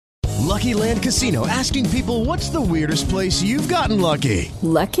Lucky Land Casino, asking people, what's the weirdest place you've gotten lucky?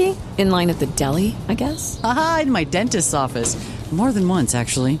 Lucky? In line at the deli, I guess? Aha, in my dentist's office. More than once,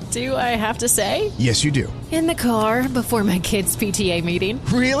 actually. Do I have to say? Yes, you do. In the car before my kids' PTA meeting.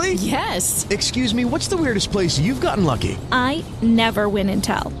 Really? Yes. Excuse me, what's the weirdest place you've gotten lucky? I never win and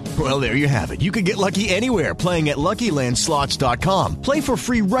tell. Well, there you have it. You can get lucky anywhere, playing at LuckyLandSlots.com. Play for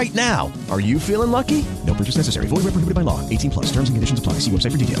free right now. Are you feeling lucky? No purchase necessary. Void where prohibited by law. 18 plus. Terms and conditions apply. See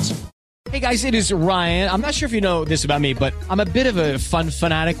website for details. Hey guys, it is Ryan. I'm not sure if you know this about me, but I'm a bit of a fun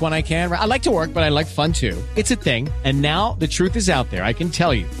fanatic when I can. I like to work, but I like fun too. It's a thing. And now the truth is out there. I can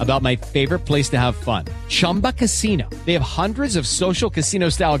tell you about my favorite place to have fun. Chumba Casino. They have hundreds of social casino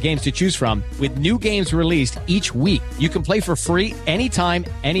style games to choose from with new games released each week. You can play for free anytime,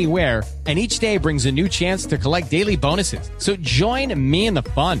 anywhere. And each day brings a new chance to collect daily bonuses. So join me in the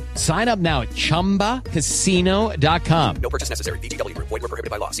fun. Sign up now at ChumbaCasino.com. No purchase necessary. VGW. Void where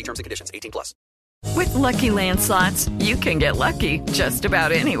prohibited by law. See terms and conditions. 18 plus. With Lucky Land Slots, you can get lucky just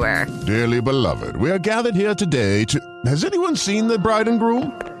about anywhere. Dearly beloved, we are gathered here today to... Has anyone seen the bride and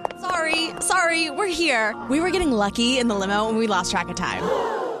groom? Sorry, we're here. We were getting lucky in the limo and we lost track of time.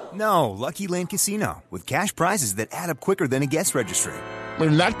 No, Lucky Land Casino, with cash prizes that add up quicker than a guest registry.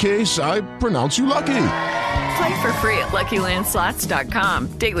 In that case, I pronounce you lucky. Play for free at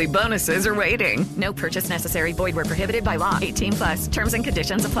LuckyLandSlots.com. Daily bonuses are waiting. No purchase necessary. Void where prohibited by law. 18 plus. Terms and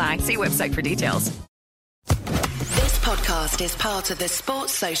conditions apply. See website for details. This podcast is part of the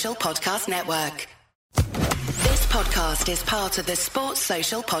Sports Social Podcast Network. This podcast is part of the Sports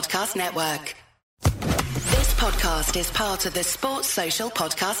Social Podcast Network. This podcast is part of the Sports Social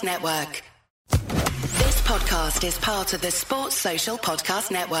Podcast Network. This podcast is part of the Sports Social Podcast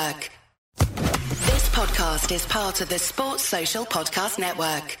Network. This podcast is part of the Sports Social Podcast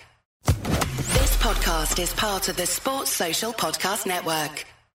Network. This podcast is part of the Sports Social Podcast Network.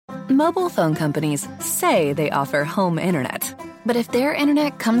 Mobile phone companies say they offer home internet. But if their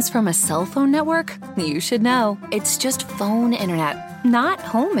internet comes from a cell phone network, you should know. It's just phone internet, not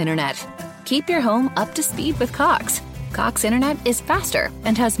home internet. Keep your home up to speed with Cox. Cox Internet is faster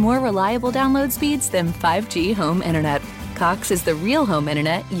and has more reliable download speeds than 5G home internet. Cox is the real home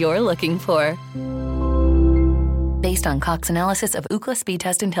internet you're looking for. Based on Cox analysis of Ookla speed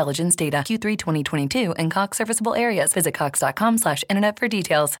test intelligence data Q3 2022 and Cox serviceable areas, visit cox.com/internet for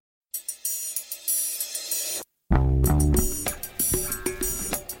details.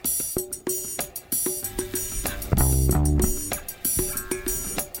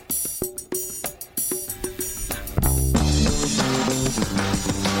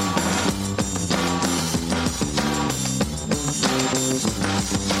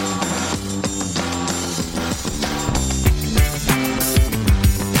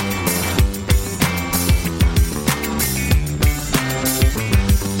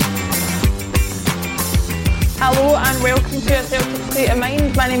 Hello and welcome to A Celtic State of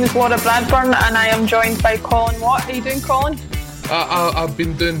Mind. My name is Laura Bradburn and I am joined by Colin Watt. How are you doing, Colin? I've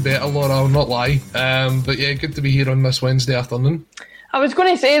been doing better, Laura, I'll not lie. But yeah, good to be here on this Wednesday afternoon. I was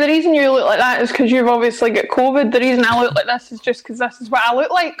going to say the reason you look like that is because you've obviously got COVID. The reason I look like this is just because this is what I look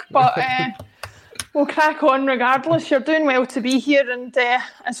like. But we'll crack on regardless. You're doing well to be here, and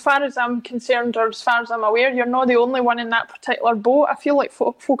as far as I'm concerned, or as far as I'm aware, you're not the only one in that particular boat. I feel like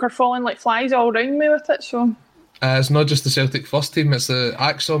folk are falling like flies all around me with it. So it's not just the Celtic first team, it's the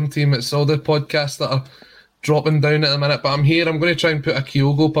Axom team, it's all the podcasts that are dropping down at the minute. But I'm here, I'm going to try and put a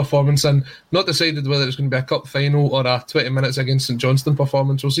Kyogo performance in. Not decided whether it's going to be a cup final or a 20 minutes against St Johnstone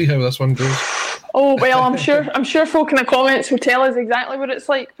performance. We'll see how this one goes. Oh, well, I'm sure folk in the comments will tell us exactly what it's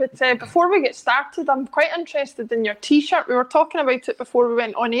like. But before we get started, I'm quite interested in your T-shirt. We were talking about it before we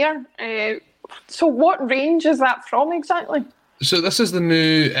went on air. So what range is that from exactly? So this is the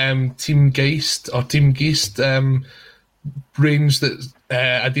new Team Geist range that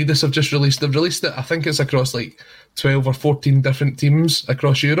Adidas have just released. They've released it, I think it's across like 12 or 14 different teams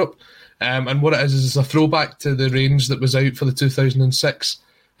across Europe. And what it is it's a throwback to the range that was out for the 2006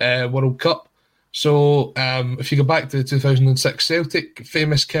 World Cup. So if you go back to the 2006 Celtic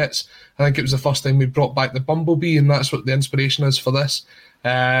famous kits, I think it was the first time we brought back the Bumblebee, and that's what the inspiration is for this.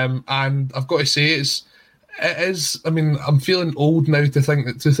 And I've got to say, it is, I mean, I'm feeling old now to think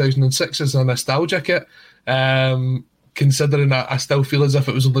that 2006 is a nostalgia kit, considering I still feel as if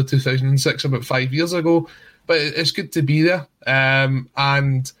it was only 2006 about 5 years ago. But it's good to be there.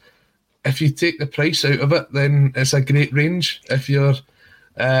 And if you take the price out of it, then it's a great range. If you're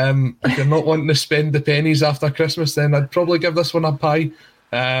not wanting to spend the pennies after Christmas, then I'd probably give this one a buy.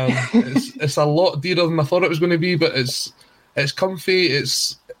 It's a lot dearer than I thought it was going to be, but it's comfy.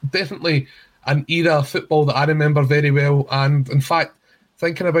 It's definitely an era of football that I remember very well. And in fact,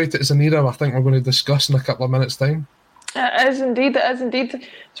 thinking about it as an era I think we're going to discuss in a couple of minutes' time. It is indeed.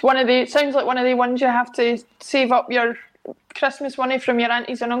 It sounds like one of the ones you have to save up your Christmas money from your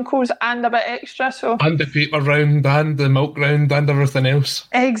aunties and uncles and a bit extra. And the paper round and the milk round and everything else.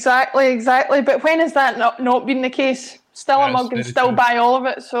 Exactly. But when has that not been the case? Still a mug and still buy all of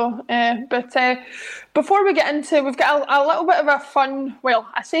it. So, but before we get into, we've got a little bit of a fun. Well,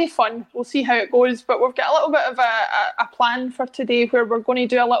 I say fun. We'll see how it goes. But we've got a little bit of a plan for today, where we're going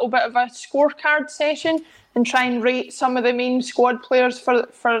to do a little bit of a scorecard session and try and rate some of the main squad players for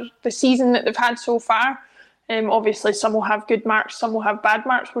the season that they've had so far. Obviously, some will have good marks, some will have bad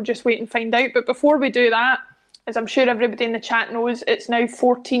marks. We'll just wait and find out. But before we do that, as I'm sure everybody in the chat knows, it's now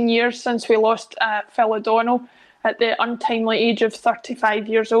 14 years since we lost Phil O'Donnell at the untimely age of 35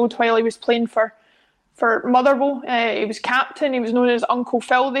 years old while he was playing for Motherwell. He was captain, he was known as Uncle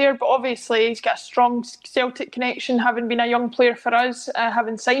Phil there, but obviously he's got a strong Celtic connection, having been a young player for us,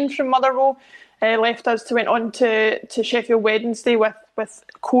 having signed from Motherwell. Left us to went on to Sheffield Wednesday with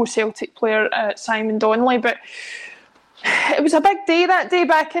co-Celtic player Simon Donnelly. But it was a big day that day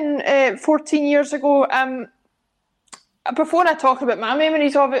back in 14 years ago. Before I talk about my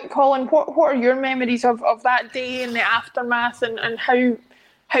memories of it, Colin, what are your memories of that day and the aftermath, and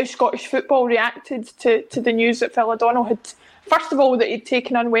how Scottish football reacted to the news that Phil O'Donnell had, first of all, that he'd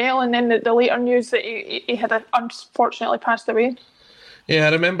taken unwell, and then the later news that he had unfortunately passed away? Yeah,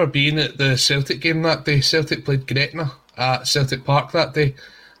 I remember being at the Celtic game that day. Celtic played Gretna at Celtic Park that day.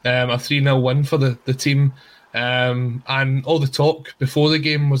 A 3-0 win for the team. And all the talk before the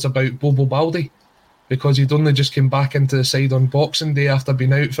game was about Bobo Baldi, because he'd only just came back into the side on Boxing Day after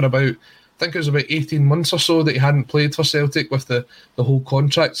being out for I think it was about 18 months or so that he hadn't played for Celtic with the whole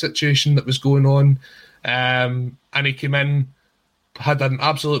contract situation that was going on. And he came in, had an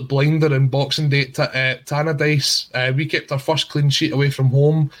absolute blinder in Boxing Day at Tannadice. We kept our first clean sheet away from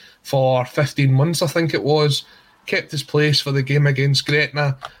home for 15 months, I think it was. Kept his place for the game against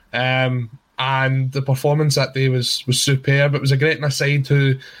Gretna. And the performance that day was superb. It was a Gretna side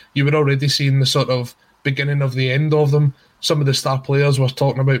who you were already seeing the sort of beginning of the end of them. Some of the star players were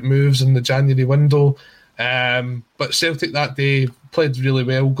talking about moves in the January window. But Celtic that day played really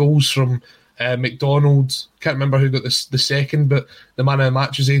well. Goals from McDonald, can't remember who got the second, but the man of the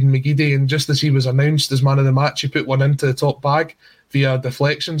match was Aidan McGeady, and just as he was announced as man of the match, he put one into the top bag via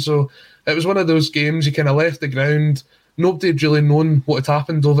deflection. So it was one of those games, you kind of left the ground, nobody had really known what had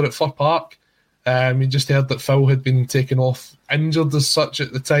happened over at Fir Park. You just heard that Phil had been taken off injured as such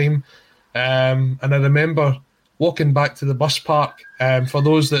at the time. And I remember walking back to the bus park. For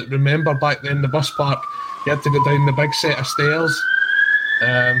those that remember back then, the bus park, you had to go down the big set of stairs.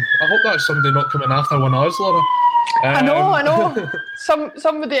 I hope that's somebody not coming after one of us, Laura. I know.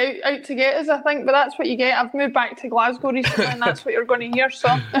 Somebody out to get us, I think, but that's what you get. I've moved back to Glasgow recently, and that's what you're going to hear.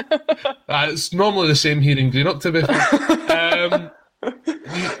 So it's normally the same here in Greenock, to be fair.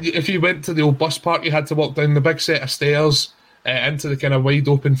 If you went to the old bus park, you had to walk down the big set of stairs into the kind of wide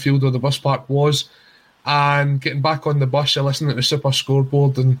open field where the bus park was, and getting back on the bus, you're listening to the Super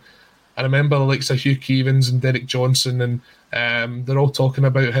Scoreboard, and I remember the likes of Hugh Keevins and Derek Johnson, and they're all talking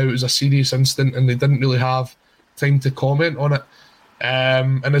about how it was a serious incident and they didn't really have time to comment on it.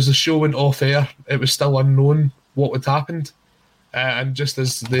 And as the show went off air, it was still unknown what had happened. And just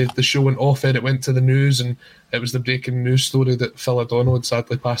as the show went off air, it went to the news, and it was the breaking news story that Phil O'Donnell had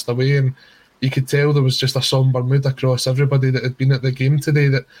sadly passed away. And you could tell there was just a sombre mood across everybody that had been at the game today,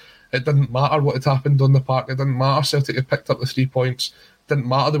 that it didn't matter what had happened on the park. It didn't matter Celtic had picked up the 3 points. It didn't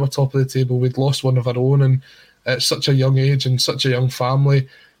matter they were top of the table. We'd lost one of our own, and at such a young age and such a young family,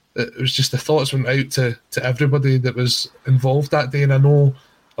 it was just the thoughts went out to everybody that was involved that day. And I know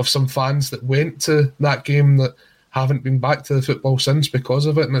of some fans that went to that game that haven't been back to the football since because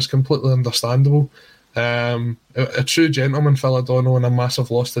of it, and it's completely understandable. A true gentleman, Phil O'Donnell, and a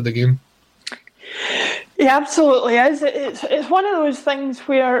massive loss to the game. He absolutely is. It's one of those things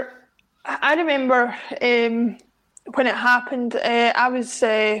where I remember when it happened, I was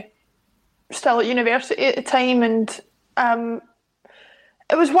still at university at the time, and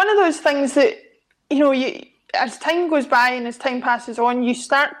it was one of those things that, as time goes by and as time passes on, you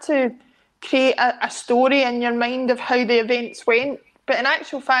start to create a story in your mind of how the events went. But in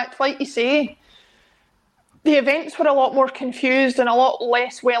actual fact, like you say, the events were a lot more confused and a lot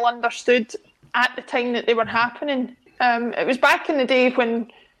less well understood at the time that they were happening. It was back in the day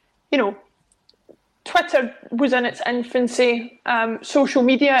when, Twitter was in its infancy, social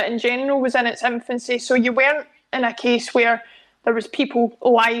media in general was in its infancy, so you weren't in a case where there was people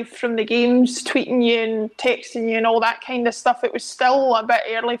live from the games tweeting you and texting you and all that kind of stuff. It was still a bit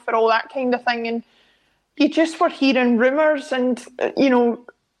early for all that kind of thing, and you just were hearing rumours and,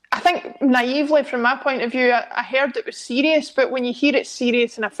 I think naively from my point of view, I heard it was serious, but when you hear it's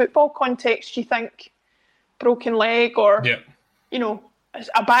serious in a football context, you think broken leg or,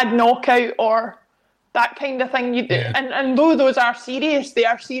 a bad knockout or that kind of thing. And though those are serious, they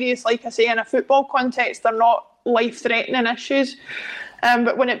are serious, like I say, in a football context. They're not life-threatening issues.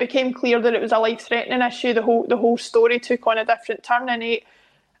 But when it became clear that it was a life-threatening issue, the whole story took on a different turn. And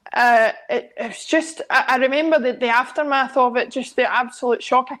it's just, I remember the aftermath of it, just the absolute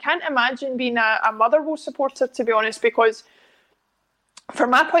shock. I can't imagine being a Motherwell supporter, to be honest, because from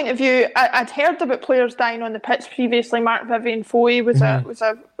my point of view, I'd heard about players dying on the pitch previously. Mark Vivian Foy was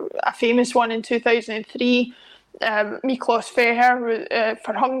a famous one in 2003. Miklos Feher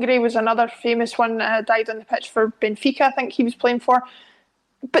for Hungary was another famous one, died on the pitch for Benfica, I think he was playing for.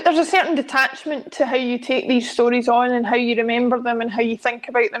 But there's a certain detachment to how you take these stories on and how you remember them and how you think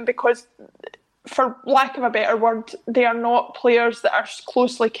about them, because, for lack of a better word, they are not players that are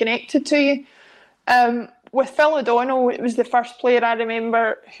closely connected to you. With Phil O'Donnell, it was the first player I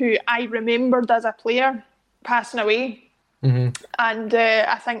remember who I remembered as a player passing away. Mm-hmm. And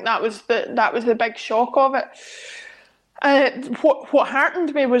I think that was the big shock of it. What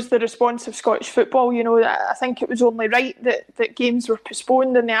heartened me was the response of Scottish football. I think it was only right that games were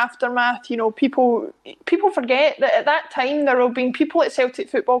postponed in the aftermath. People forget that at that time there have been people at Celtic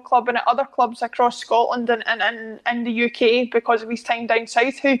Football Club and at other clubs across Scotland and in the UK, because of his time down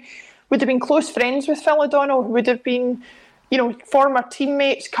south, who would have been close friends with Phil O'Donnell, who would have been, former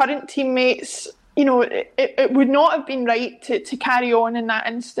teammates, current teammates. It would not have been right to carry on in that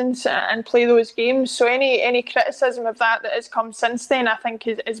instance and play those games. So any criticism of that has come since then, I think,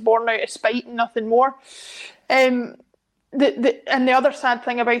 is born out of spite and nothing more. And the other sad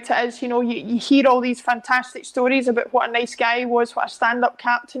thing about it is, you hear all these fantastic stories about what a nice guy he was, what a stand-up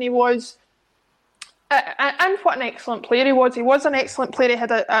captain he was, and what an excellent player he was. He was an excellent player. He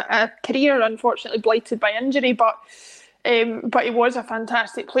had a career, unfortunately, blighted by injury, but he was a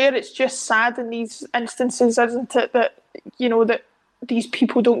fantastic player. It's just sad in these instances, isn't it, that these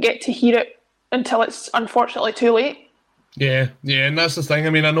people don't get to hear it until it's unfortunately too late. Yeah, and that's the thing. I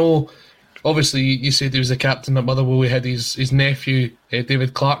mean, I know, obviously, you said he was the captain at Motherwell. We had his nephew,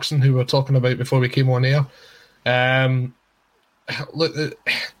 David Clarkson, who we were talking about before we came on air. Look,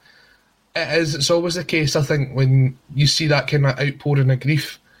 it's always the case, I think, when you see that kind of outpouring of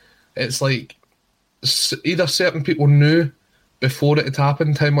grief, it's like, either certain people knew before it had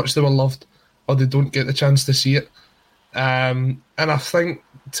happened how much they were loved, or they don't get the chance to see it. And I think,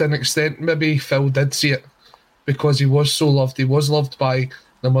 to an extent, maybe Phil did see it, because he was so loved. He was loved by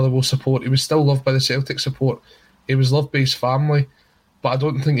the Motherwell support. He was still loved by the Celtic support. He was loved by his family. But I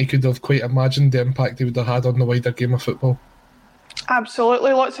don't think he could have quite imagined the impact he would have had on the wider game of football.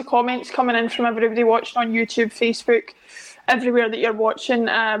 Absolutely. Lots of comments coming in from everybody watching on YouTube, Facebook, everywhere that you're watching.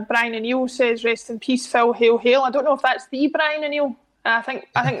 Brian O'Neill says, "Rest in peace, Phil. Hail, hail." I don't know if that's the Brian O'Neill. I think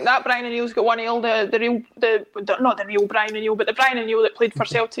that Brian O'Neill's got one L. Not the real Brian O'Neill, but the Brian O'Neill that played for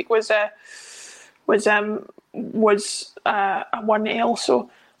Celtic was a 1L. So,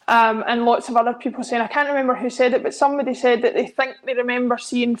 and lots of other people saying, I can't remember who said it, but somebody said that they think they remember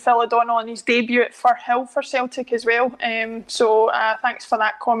seeing Phil O'Donnell in his debut at Firhill for Celtic as well. So thanks for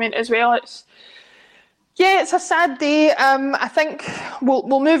that comment as well. It's a sad day. I think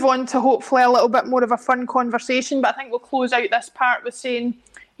we'll move on to hopefully a little bit more of a fun conversation, but I think we'll close out this part with saying,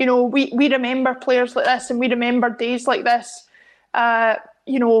 we remember players like this and we remember days like this, on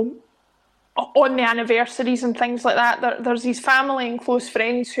the anniversaries and things like that. There's these family and close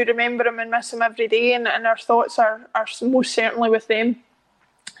friends who remember him and miss him every day, and our thoughts are most certainly with them.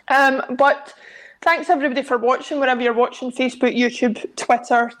 But thanks everybody for watching, wherever you're watching, Facebook, YouTube,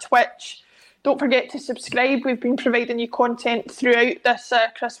 Twitter, Twitch. Don't forget to subscribe. We've been providing you content throughout this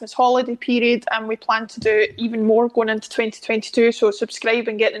Christmas holiday period, and we plan to do even more going into 2022. So subscribe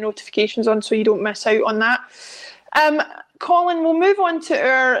and get the notifications on so you don't miss out on that. Colin, we'll move on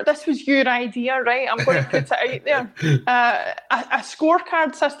to this was your idea, right? I'm going to put it out there. A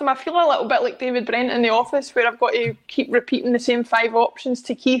scorecard system. I feel a little bit like David Brent in The Office, where I've got to keep repeating the same 5 options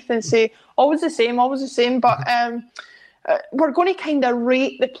to Keith and say, always the same. But we're going to kind of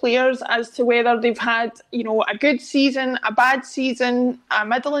rate the players as to whether they've had, a good season, a bad season, a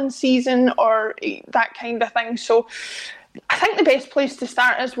middling season, or that kind of thing. So I think the best place to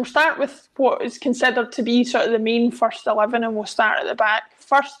start is we'll start with what is considered to be sort of the main first 11, and we'll start at the back.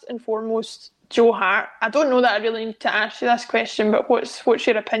 First and foremost, Joe Hart. I don't know that I really need to ask you this question, but what's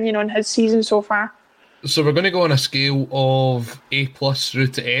your opinion on his season so far? So we're going to go on a scale of A+ through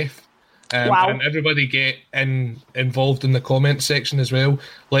to F. Wow. And everybody get involved in the comment section as well.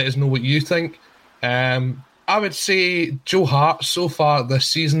 Let us know what you think. I would say Joe Hart so far this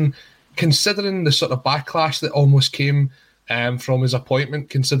season, considering the sort of backlash that almost came from his appointment,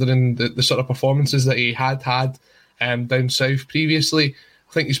 considering the sort of performances that he had down south previously,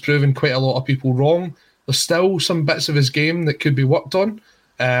 I think he's proven quite a lot of people wrong. There's still some bits of his game that could be worked on,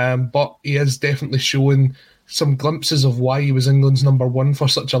 but he is definitely showing some glimpses of why he was England's number one for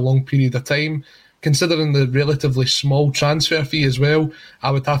such a long period of time. Considering the relatively small transfer fee as well, I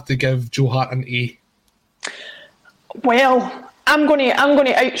would have to give Joe Hart an A. Well, I'm going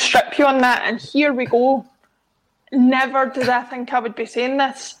to outstrip you on that, and here we go. Never did I think I would be saying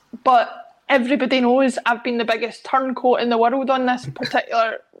this, but everybody knows I've been the biggest turncoat in the world on this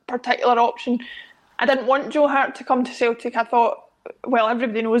particular option. I didn't want Joe Hart to come to Celtic. I thought, well,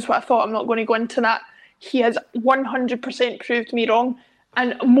 everybody knows what I thought. I'm not going to go into that. He has 100% proved me wrong.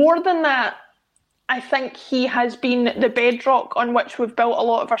 And more than that, I think he has been the bedrock on which we've built a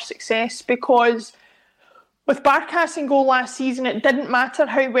lot of our success, because with Barkas in goal last season, it didn't matter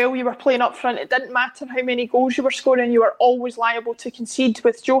how well you were playing up front. It didn't matter how many goals you were scoring. You were always liable to concede.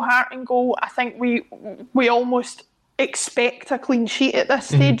 With Joe Hart in goal, I think we almost expect a clean sheet at this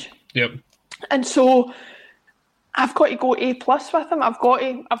stage. Yep. And so I've got to go A+ with him. I've got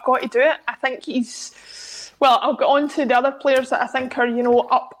to do it. I think he's... Well, I'll get on to the other players that I think are,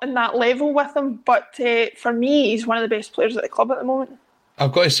 up in that level with him. But for me, he's one of the best players at the club at the moment.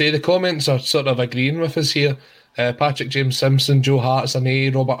 I've got to say, the comments are sort of agreeing with us here. Patrick James Simpson, Joe Hart's an A.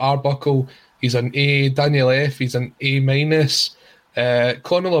 Robert Arbuckle, he's an A. Daniel F, he's an A-.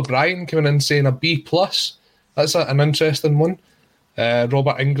 Conal O'Brien coming in saying a B+. That's an interesting one.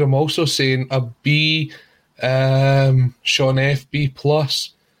 Robert Ingram also saying a B. Sean F, B+.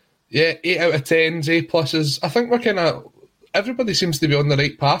 Yeah, 8 out of 10s, A+. I think we're kind of... Everybody seems to be on the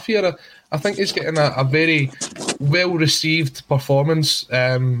right path here. I think he's getting a very well-received performance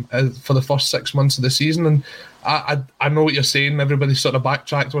for the first 6 months of the season. And I know what you're saying. Everybody sort of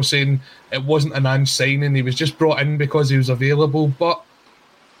backtracked. We're saying it wasn't an Ange signing. He was just brought in because he was available. But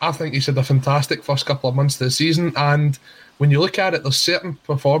I think he's had a fantastic first couple of months of the season. And when you look at it, there's certain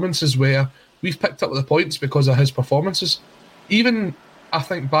performances where we've picked up the points because of his performances. Even, I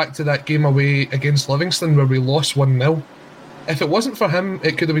think, back to that game away against Livingston where we lost 1-0. If it wasn't for him,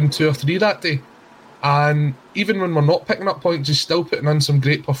 it could have been 2 or 3 that day. And even when we're not picking up points, he's still putting in some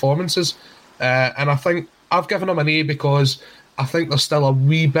great performances. And I think I've given him an A because I think there's still a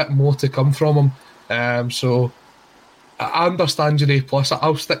wee bit more to come from him. So I understand your A+.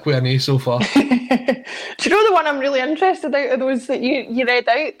 I'll stick with an A so far. Do you know the one I'm really interested out of those that you read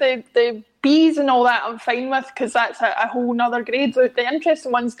out? The B's and all that I'm fine with, because that's a whole nother grade. The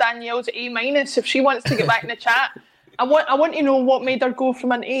interesting one's Danielle's A-. If she wants to get back in the chat, I want to know what made her go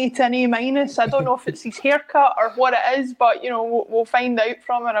from an A to an A-. I don't know if it's his haircut or what it is, but we'll find out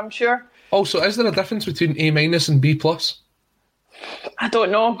from her, I'm sure. Also, is there a difference between A- and B+? I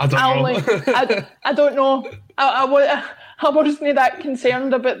don't know. I don't know. I wasn't that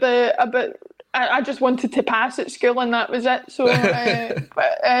concerned about I just wanted to pass at school and that was it. So,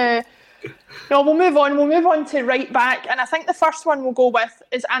 no, we'll move on. We'll move on to right back, and I think the first one we'll go with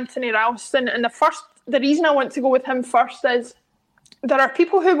is Anthony Ralston. And the reason I want to go with him first is there are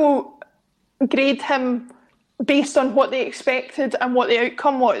people who will grade him based on what they expected and what the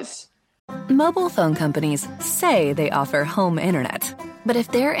outcome was. Mobile phone companies say they offer home internet. But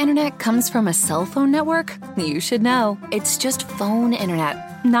if their internet comes from a cell phone network, you should know. It's just phone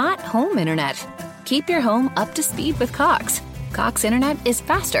internet, not home internet. Keep your home up to speed with Cox. Cox internet is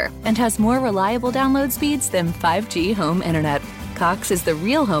faster and has more reliable download speeds than 5G home internet. Cox is the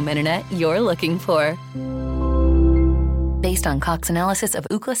real home internet you're looking for. Based on Cox analysis of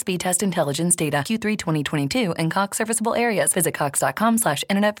Ookla speed test intelligence data Q3 2022 and Cox serviceable areas, visit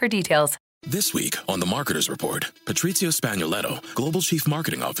cox.com/internet for details. This week on The Marketer's Report, Patrizio Spagnoletto, Global Chief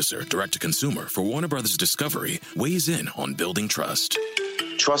Marketing Officer, Direct-to-Consumer for Warner Brothers Discovery, weighs in on building trust.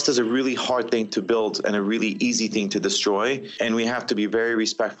 Trust is a really hard thing to build and a really easy thing to destroy, and we have to be very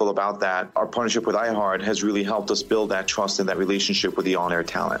respectful about that. Our partnership with iHeart has really helped us build that trust and that relationship with the on-air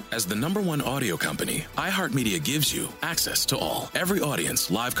talent. As the #1 audio company, iHeartMedia gives you access to all. Every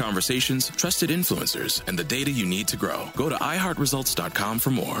audience, live conversations, trusted influencers, and the data you need to grow. Go to iHeartResults.com for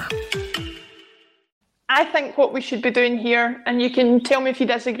more. I think what we should be doing here, and you can tell me if you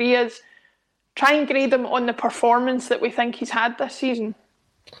disagree, is try and grade him on the performance that we think he's had this season.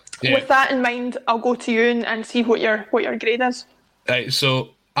 Yeah. With that in mind, I'll go to you and see what your grade is. Right, so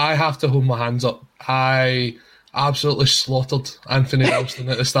I have to hold my hands up. I absolutely slaughtered Anthony Ralston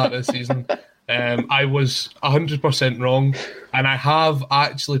at the start of the season. I was 100% wrong, and I have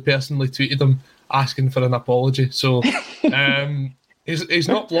actually personally tweeted him asking for an apology. So He's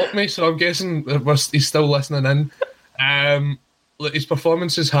not blocked me, so I'm guessing he's still listening in. His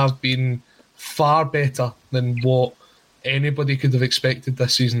performances have been far better than what anybody could have expected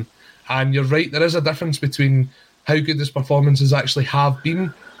this season. And you're right, there is a difference between how good his performances actually have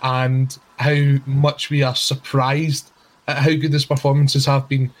been and how much we are surprised at how good his performances have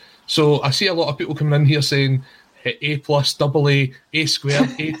been. So I see a lot of people coming in here saying A+, double A squared,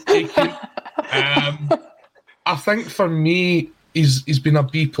 A cubed. I think for me, he's been a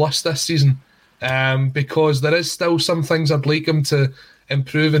B+ this season because there is still some things I'd like him to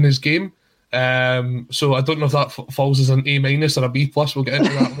improve in his game. So I don't know if that falls as an A- or a B+. We'll get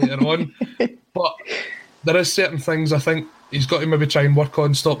into that later on. But there is certain things I think he's got to maybe try and work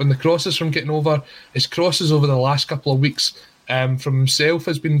on, stopping the crosses from getting over. His crosses over the last couple of weeks from himself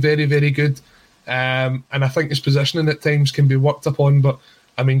has been very, very good. And I think his positioning at times can be worked upon. But,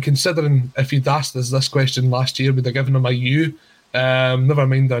 I mean, considering if you'd asked us this question last year, we'd have given him a U. Never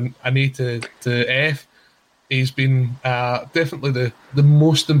mind an A to F. He's been definitely the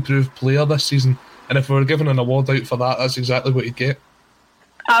most improved player this season. And if we were giving an award out for that, that's exactly what he'd get.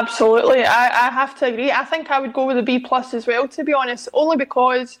 Absolutely. I have to agree. I think I would go with a B+ as well, to be honest, only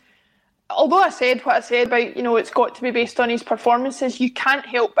because although I said what I said about, it's got to be based on his performances, you can't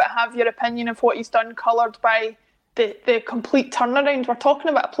help but have your opinion of what he's done coloured by the complete turnaround. We're talking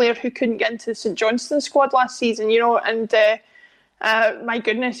about a player who couldn't get into the St Johnstone squad last season, and my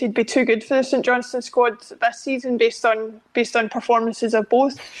goodness, he'd be too good for the St Johnstone squad this season based on performances of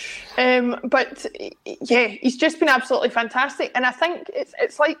both. But yeah, he's just been absolutely fantastic, and I think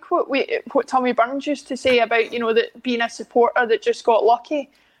it's like what Tommy Burns used to say about that being a supporter that just got lucky.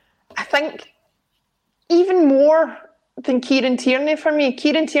 I think even more than Kieran Tierney for me.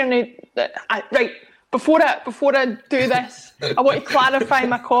 Kieran Tierney, right. Before I do this, I want to clarify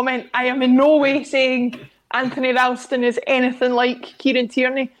my comment. I am in no way saying Anthony Ralston is anything like Kieran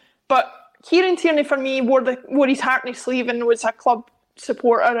Tierney, but Kieran Tierney for me wore his heart on his sleeve and was a club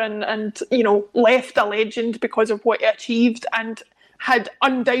supporter and left a legend because of what he achieved and had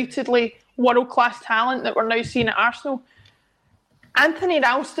undoubtedly world-class talent that we're now seeing at Arsenal. Anthony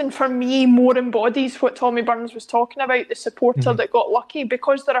Ralston, for me, more embodies what Tommy Burns was talking about, the supporter that got lucky,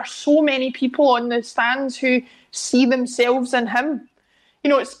 because there are so many people on the stands who see themselves in him.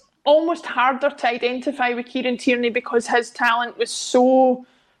 It's almost harder to identify with Kieran Tierney because his talent was so,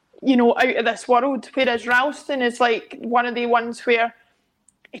 out of this world, whereas Ralston is like one of the ones where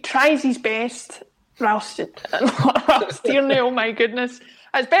he tries his best. Ralston, Tierney, oh my goodness.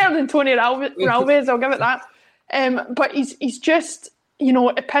 It's better than Tony Ralves, I'll give it that. But he's just,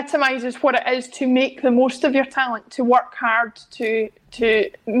 epitomises what it is to make the most of your talent, to work hard, to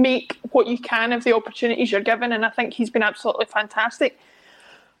make what you can of the opportunities you're given, and I think he's been absolutely fantastic.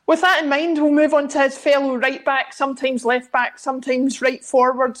 With that in mind, we'll move on to his fellow right back, sometimes left back, sometimes right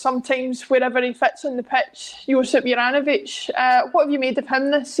forward, sometimes wherever he fits on the pitch, Josip Juranovic. What have you made of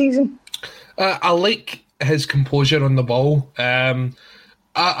him this season? I like his composure on the ball.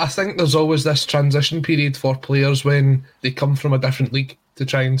 I think there's always this transition period for players when they come from a different league to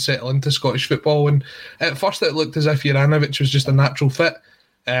try and settle into Scottish football. And at first it looked as if Juranovic was just a natural fit.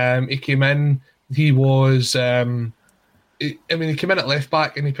 He came in, he was... he came in at left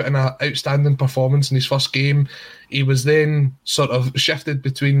back and he put in an outstanding performance in his first game. He was then sort of shifted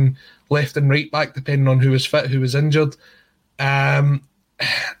between left and right back depending on who was fit, who was injured.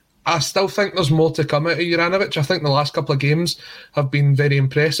 I still think there's more to come out of Juranovic. I think the last couple of games have been very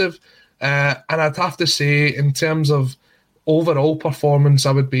impressive. And I'd have to say, in terms of overall performance,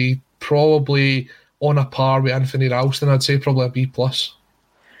 I would be probably on a par with Anthony Ralston. I'd say probably a B+.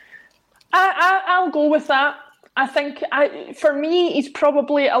 I'll go with that. I think, for me, he's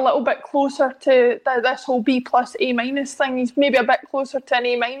probably a little bit closer to this whole B+, A- thing. He's maybe a bit closer to an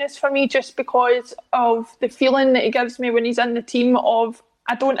A- for me, just because of the feeling that he gives me when he's in the team of,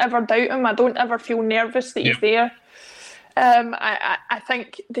 I don't ever doubt him. I don't ever feel nervous that he's there. I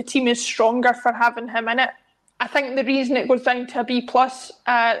think the team is stronger for having him in it. I think the reason it goes down to a B+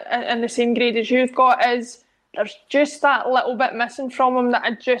 in the same grade as you've got is there's just that little bit missing from him that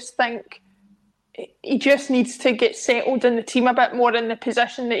I just think he just needs to get settled in the team a bit more in the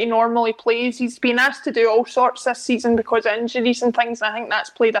position that he normally plays. He's been asked to do all sorts this season because of injuries and things, and I think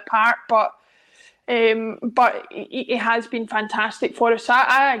that's played a part, but he has been fantastic for us. So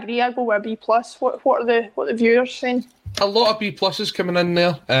I agree. I go with a B+. What are the viewers saying? A lot of B+ coming in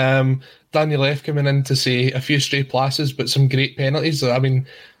there. Daniel F coming in to say a few stray passes, but some great penalties. I mean,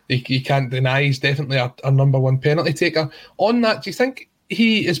 you can't deny he's definitely a number one penalty taker. On that, do you think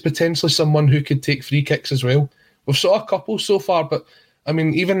he is potentially someone who could take free kicks as well? We've saw a couple so far, but I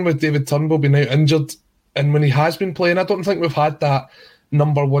mean, even with David Turnbull being out injured, and when he has been playing, I don't think we've had that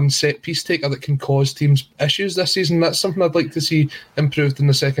number one set piece taker that can cause teams issues this season. That's something I'd like to see improved in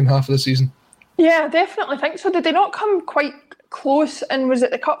the second half of the season. Yeah, I definitely think so. Did they not come quite close? And was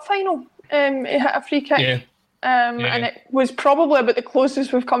it the cup final? He hit a free kick. Yeah. And it was probably about the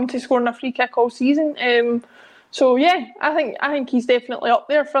closest we've come to scoring a free kick all season. So yeah, I think he's definitely up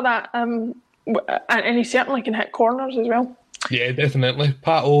there for that. And he certainly can hit corners as well. Yeah, definitely.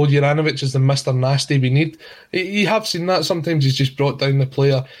 Pat Juranovic is the Mr. Nasty we need. You have seen that. Sometimes he's just brought down the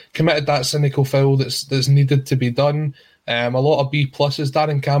player, committed that cynical foul that's needed to be done. A lot of B pluses.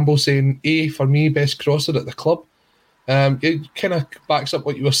 Darren Campbell saying A for me, best crosser at the club. It kind of backs up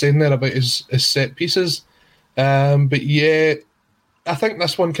what you were saying there about his set pieces. But yeah, I think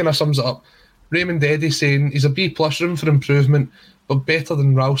this one kind of sums it up. Raymond Eddy saying he's a B plus, room for improvement, but better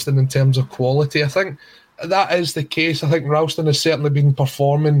than Ralston in terms of quality. I think that is the case. I think Ralston has certainly been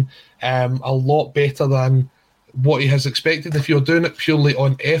performing a lot better than what he has expected. If you're doing it purely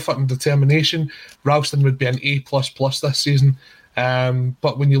on effort and determination, Ralston would be an A++ this season.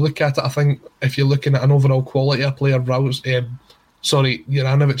 But when you look at it, I think if you're looking at an overall quality of player,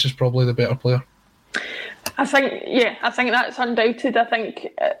 Juranovic is probably the better player. I think that's undoubted. I think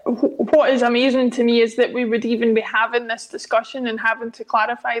what is amazing to me is that we would even be having this discussion and having to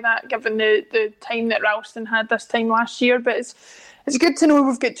clarify that, given the time that Ralston had this time last year. But it's good to know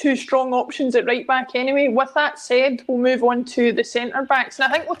we've got two strong options at right back anyway. With that said, we'll move on to the centre backs, and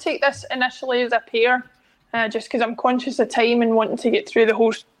I think we'll take this initially as a pair, just because I'm conscious of time and wanting to get through the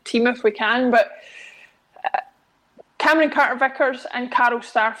whole team if we can. But Cameron Carter-Vickers and Carol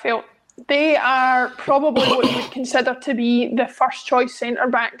Starfelt. They are probably what you would consider to be the first choice centre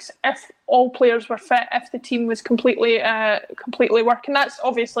backs if all players were fit, if the team was completely working. That's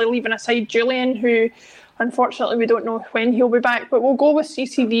obviously leaving aside Julian, who unfortunately we don't know when he'll be back, but we'll go with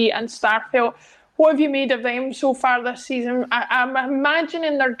CCV and Starfelt. What have you made of them so far this season? I'm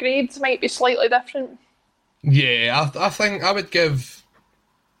imagining their grades might be slightly different. Yeah, I think I would give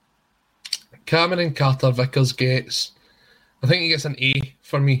Cameron Carter-Vickers I think he gets an A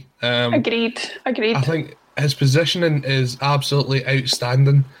for me. Agreed. I think his positioning is absolutely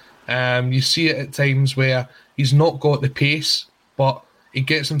outstanding. You see it at times where he's not got the pace, but he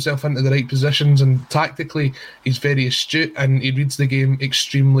gets himself into the right positions, and tactically he's very astute and he reads the game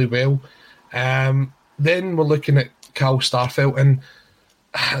extremely well. Then we're looking at Carl Starfelt, and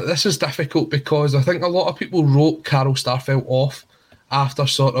this is difficult because I think a lot of people wrote Carl Starfelt off after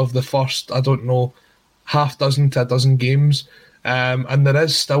sort of the first, half dozen to a dozen games. And there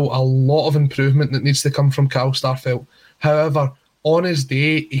is still a lot of improvement that needs to come from Carl Starfelt. However, on his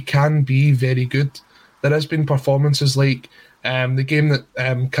day, he can be very good. There has been performances like the game that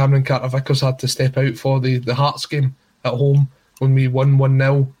Cameron Carter-Vickers had to step out for, the Hearts game at home when we won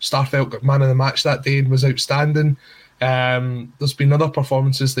 1-0. Starfelt got man of the match that day and was outstanding. There's been other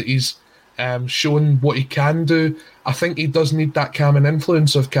performances that he's shown what he can do. I think he does need that calming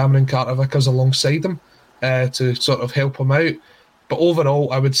influence of Cameron Carter-Vickers alongside him to sort of help him out. But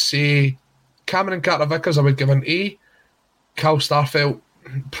overall, I would say Cameron Carter-Vickers, I would give an A. Carl Starfelt,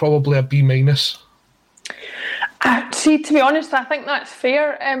 probably a B-. See, to be honest, I think that's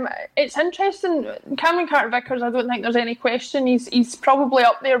fair. It's interesting. Cameron Carter-Vickers, I don't think there's any question. He's probably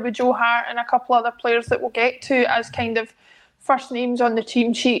up there with Joe Hart and a couple other players that we'll get to as kind of first names on the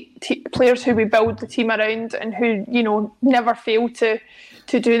team sheet, players who we build the team around and who, never fail to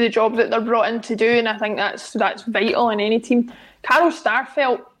do the job that they're brought in to do. And I think that's vital in any team. Carl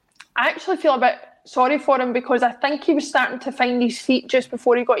Starfelt, I actually feel a bit sorry for him because I think he was starting to find his feet just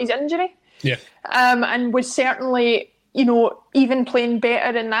before he got his injury. Yeah. And was certainly, even playing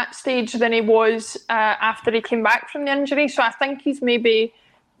better in that stage than he was after he came back from the injury. So I think he's maybe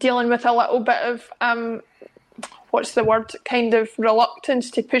dealing with a little bit of, kind of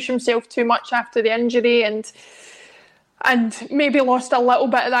reluctance to push himself too much after the injury and maybe lost a little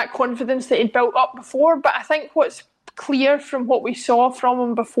bit of that confidence that he'd built up before. But I think what's clear from what we saw from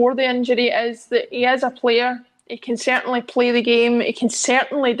him before the injury is that he is a player. He can certainly play the game. He can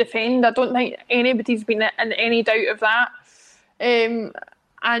certainly defend. I don't think anybody's been in any doubt of that.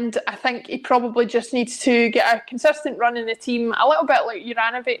 And I think he probably just needs to get a consistent run in the team, a little bit like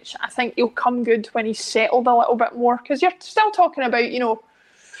Juranovic. I think he'll come good when he's settled a little bit more, because you're still talking about,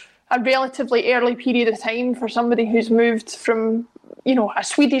 a relatively early period of time for somebody who's moved from, a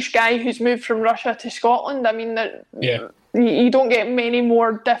Swedish guy who's moved from Russia to Scotland. I mean, you don't get many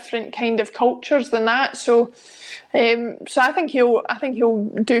more different kind of cultures than that. So I think he'll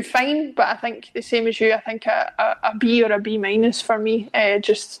do fine. But I think the same as you, I think a B or a B- for me,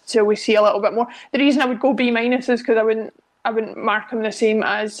 just so we see a little bit more. The reason I would go B- is because I wouldn't mark him the same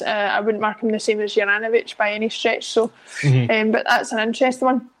as Juranovic by any stretch. So, but that's an interesting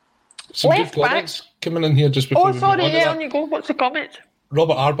one. Some good comments coming in here just before. Oh, sorry, on you go. What's the comment?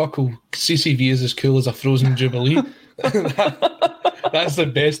 Robert Arbuckle, CCV is as cool as a frozen Jubilee. That's the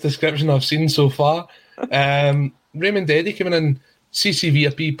best description I've seen so far. Raymond Eddy coming in, CCV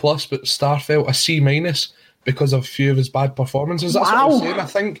a B+, but Starfelt a C- because of a few of his bad performances. That's what I'm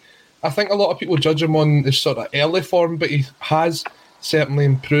saying. I think a lot of people judge him on his sort of early form, but he has certainly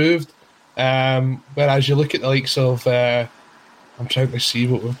improved. Whereas you look at the likes of, I'm trying to see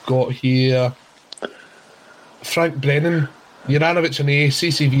what we've got here. Frank Brennan, Juranovic an A,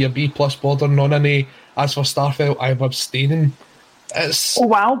 CCV a B+, bordering on an A. As for Starfelt, I'm abstaining. It's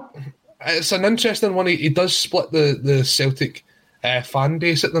an interesting one. He does split the Celtic fan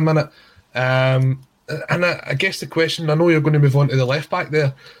base at the minute. And I guess the question, I know you're going to move on to the left back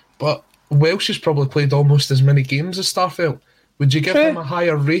there, but Welsh has probably played almost as many games as Starfelt. Would you give him a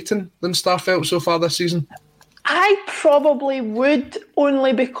higher rating than Starfelt so far this season? I probably would,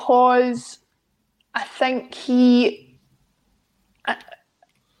 only because I think he...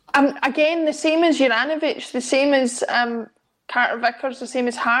 again, the same as Juranovic, the same as Carter Vickers, the same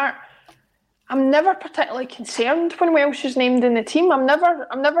as Hart. I'm never particularly concerned when Welsh is named in the team. I'm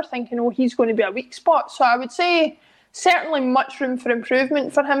never thinking, he's going to be a weak spot. So I would say certainly much room for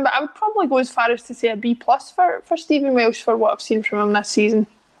improvement for him, but I would probably go as far as to say a B+ for Stephen Welsh for what I've seen from him this season.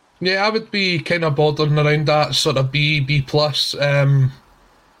 Yeah, I would be kind of bordering around that sort of B+.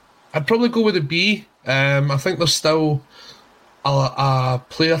 I'd probably go with a B. I think there's still a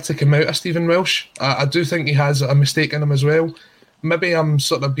player to come out of Stephen Welsh. I do think he has a mistake in him as well. Maybe I'm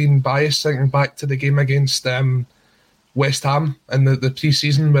sort of being biased thinking back to the game against West Ham in the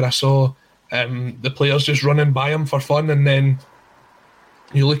pre-season where I saw the players just running by him for fun, and then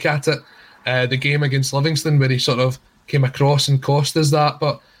you look at it, the game against Livingston where he sort of came across and cost us that.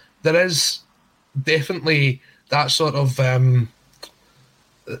 But there is definitely that sort of... I'm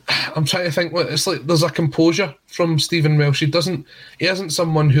trying to think. It's like there's a composure from Stephen Welsh. He isn't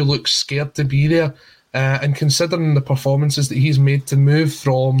someone who looks scared to be there. And considering the performances that he's made to move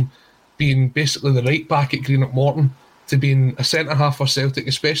from being basically the right back at Greenock Morton to being a centre half for Celtic,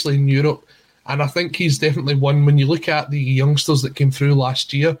 especially in Europe, and I think he's definitely one. When you look at the youngsters that came through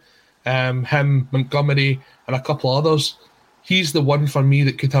last year, him, Montgomery, and a couple others, he's the one for me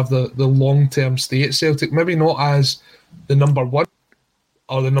that could have the long term stay at Celtic. Maybe not as the number one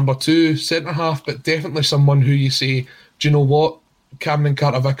or the number two centre half, but definitely someone who you say, do you know what, Cameron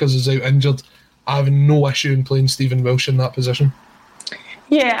Carter-Vickers is out injured, I have no issue in playing Stephen Welsh in that position.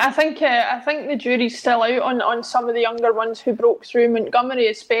 Yeah, I think the jury's still out on some of the younger ones who broke through. Montgomery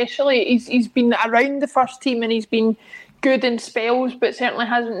especially, he's been around the first team and he's been good in spells, but certainly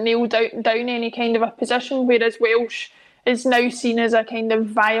hasn't nailed down any kind of a position, whereas Welsh is now seen as a kind of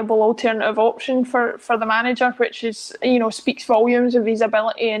viable alternative option for the manager, which is, speaks volumes of his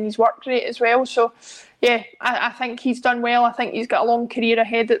ability and his work rate as well. So yeah, I think he's done well. I think he's got a long career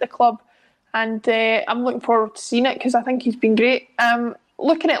ahead at the club, and I'm looking forward to seeing it because I think he's been great.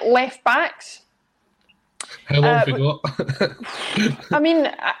 Looking at left backs, how long have we got? I mean,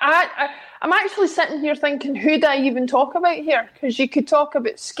 I'm actually sitting here thinking, who do I even talk about here? Because you could talk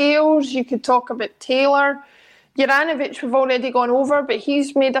about Scales, you could talk about Taylor. Juranovic we've already gone over, but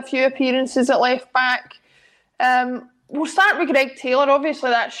he's made a few appearances at left back. We'll start with Greg Taylor. Obviously,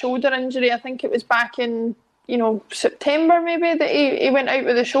 that shoulder injury, I think it was back in September maybe that he went out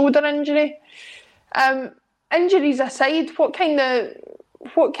with a shoulder injury. Injuries aside, what kind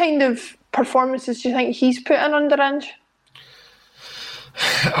of performances do you think he's put in under Ange?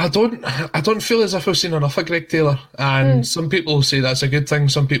 I don't feel as if I've seen enough of Greg Taylor, and some people will say that's a good thing,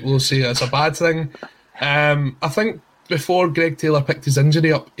 some people will say it's a bad thing. I think before Greg Taylor picked his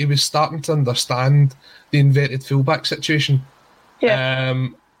injury up, he was starting to understand the inverted fullback situation. Yeah.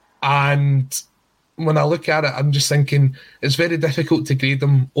 And when I look at it, I'm just thinking it's very difficult to grade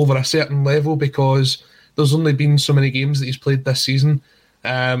him over a certain level because there's only been so many games that he's played this season.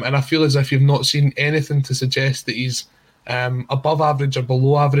 And I feel as if you've not seen anything to suggest that he's above average or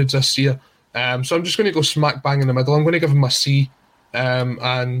below average this year. So I'm just going to go smack bang in the middle. I'm going to give him a C.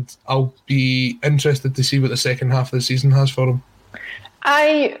 And I'll be interested to see what the second half of the season has for him.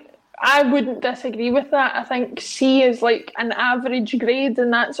 I wouldn't disagree with that. I think C is like an average grade,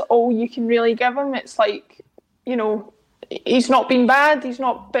 and that's all you can really give him. It's like, he's not been bad. We've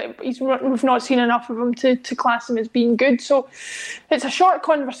not seen enough of him to class him as being good. So it's a short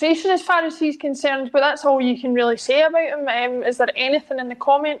conversation as far as he's concerned. But that's all you can really say about him. Is there anything in the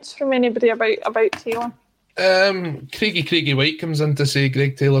comments from anybody about Taylor? Craigie White comes in to say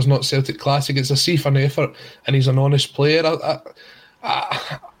Greg Taylor's not Celtic classic. It's a C for an effort, and he's an honest player.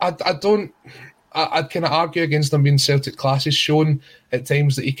 I don't. I'd kind of argue against him being Celtic class. He's shown at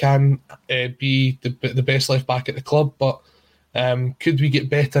times that he can be the best left back at the club, but could we get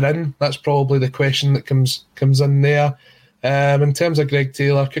better in? That's probably the question that comes in there. In terms of Greg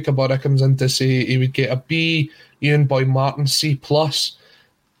Taylor, Kookaburra comes in to say he would get a B. Ian Boy Martin C+.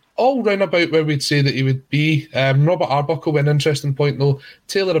 All round about where we'd say that he would be. Robert Arbuckle with an interesting point though.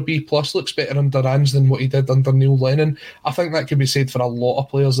 Taylor a B+, looks better under Ange than what he did under Neil Lennon. I think that could be said for a lot of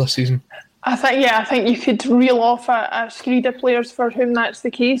players this season. I think you could reel off a screed of players for whom that's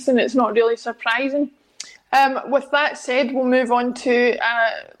the case, and it's not really surprising. With that said, we'll move on to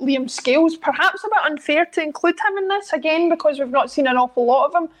Liam Scales. Perhaps a bit unfair to include him in this, again, because we've not seen an awful lot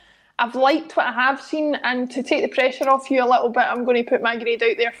of him. I've liked what I have seen, and to take the pressure off you a little bit, I'm going to put my grade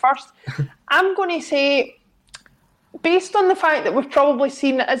out there first. I'm going to say, based on the fact that we've probably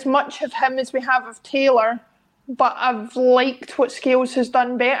seen as much of him as we have of Taylor, but I've liked what Scales has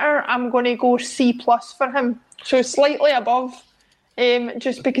done better, I'm going to go C+ for him. So slightly above,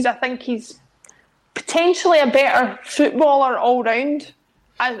 just because I think he's potentially a better footballer all round.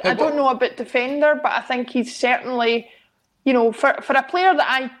 I don't know about defender, but I think he's certainly, for a player that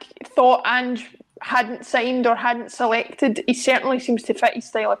I thought Ange hadn't signed or hadn't selected, he certainly seems to fit his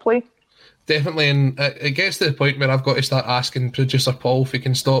style of play. Definitely, and it gets to the point where I've got to start asking producer Paul if he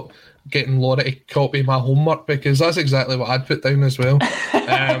can stop getting Laura to copy my homework, because that's exactly what I'd put down as well,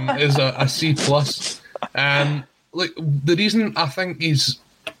 is a C+. Look, the reason I think he's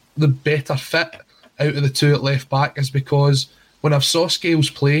the better fit out of the two at left back is because when I've saw Scales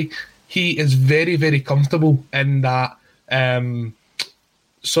play, he is very, very comfortable in that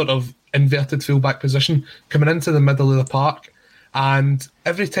sort of inverted fullback position, coming into the middle of the park. And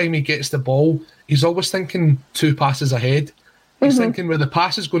every time he gets the ball, he's always thinking 2 passes ahead. He's thinking where the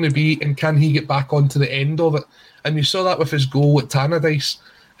pass is going to be and can he get back onto the end of it. And you saw that with his goal at Tannadice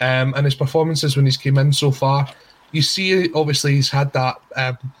and his performances when he's came in so far. You see, obviously, he's had that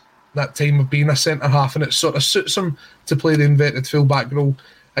time of being a centre-half, and it sort of suits him to play the inverted full-back role.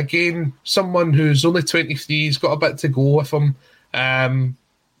 Again, someone who's only 23, he's got a bit to go with him.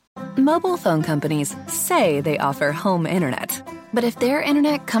 Mobile phone companies say they offer home internet. But if their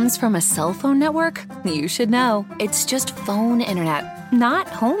internet comes from a cell phone network, you should know. It's just phone internet, not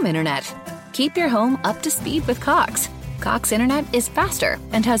home internet. Keep your home up to speed with Cox. Cox internet is faster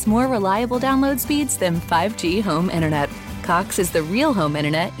and has more reliable download speeds than 5G home internet. Cox is the real home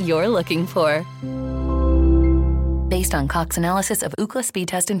internet you're looking for. Based on Cox analysis of Ookla speed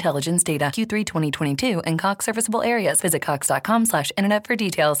test intelligence data Q3 2022 and Cox serviceable areas, visit cox.com/internet for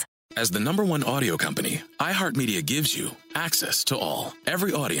details. As the #1 audio company, iHeartMedia gives you access to all.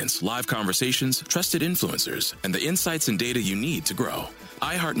 Every audience, live conversations, trusted influencers, and the insights and data you need to grow.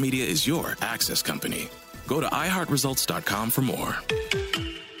 iHeartMedia is your access company. Go to iHeartResults.com for more.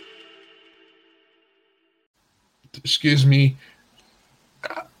 Excuse me.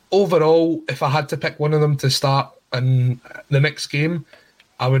 Overall, if I had to pick one of them to start in the next game,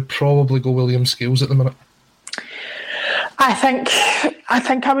 I would probably go William Scales at the minute. I think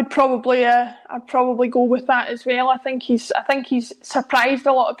I would probably I'd probably go with that as well. I think he's surprised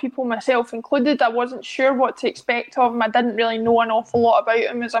a lot of people, myself included. I wasn't sure what to expect of him. I didn't really know an awful lot about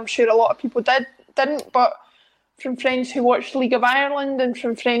him, as I'm sure a lot of people didn't. But from friends who watch League of Ireland and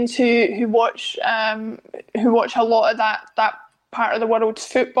from friends who watch a lot of that part of the world's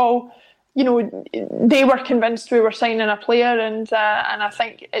football, they were convinced we were signing a player, and I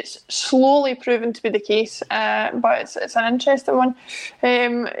think it's slowly proven to be the case. But it's an interesting one.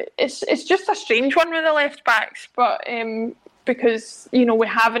 It's just a strange one with the left backs, but because we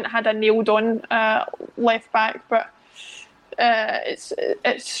haven't had a nailed on left back, but it's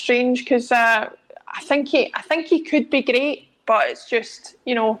strange because I think he could be great, but it's just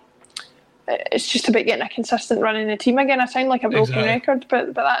it's just about getting a consistent run in the team again. I sound like a broken record,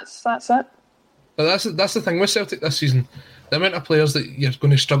 but that's it. But that's the thing with Celtic this season. The amount of players that you're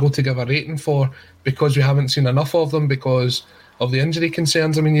going to struggle to give a rating for because we haven't seen enough of them because of the injury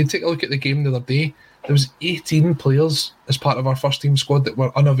concerns. I mean, you take a look at the game the other day, there was 18 players as part of our first team squad that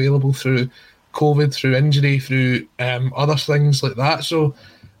were unavailable through COVID, through injury, through other things like that. So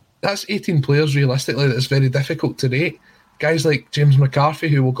that's 18 players realistically that is very difficult to rate. Guys like James McCarthy,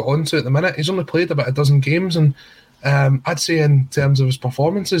 who we'll get on to at the minute, he's only played about a dozen games, and I'd say in terms of his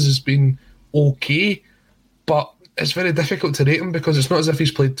performances has been okay, but it's very difficult to rate him because it's not as if he's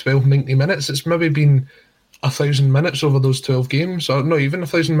played 12 90 minutes. It's maybe been 1,000 minutes over those 12 games, or not even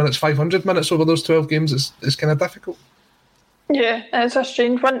 1,000 minutes, 500 minutes over those 12 games. It's kind of difficult. Yeah, it's a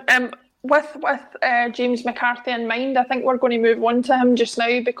strange one. with James McCarthy in mind, I think we're going to move on to him just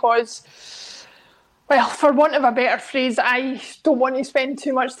now because, well, for want of a better phrase, I don't want to spend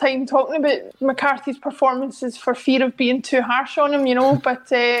too much time talking about McCarthy's performances for fear of being too harsh on him,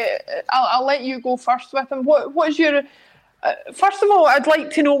 but I'll let you go first with him. What is your... first of all, I'd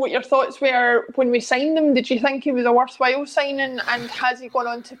like to know what your thoughts were when we signed him. Did you think he was a worthwhile signing, and has he gone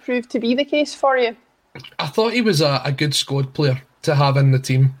on to prove to be the case for you? I thought he was a good squad player to have in the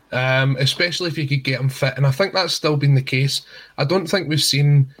team, especially if you could get him fit, and I think that's still been the case. I don't think we've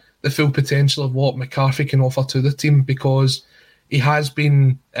seen the full potential of what McCarthy can offer to the team because he has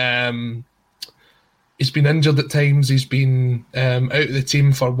been he's been injured at times, he's been out of the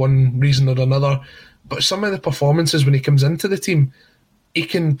team for one reason or another, but some of the performances when he comes into the team, he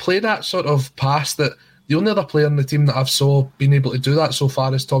can play that sort of pass that the only other player in the team that I've saw been able to do that so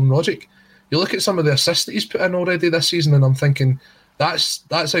far is Tom Rodgick. You look at some of the assists that he's put in already this season and I'm thinking that's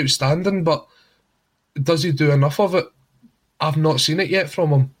outstanding, but does he do enough of it? I've not seen it yet from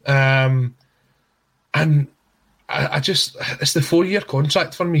him. And I just, it's the 4-year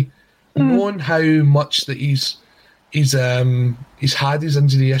contract for me. Knowing how much that he's had his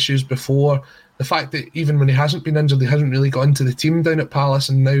injury issues before, the fact that even when he hasn't been injured, he hasn't really got into the team down at Palace,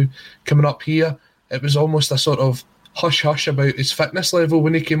 and now coming up here, it was almost a sort of hush-hush about his fitness level.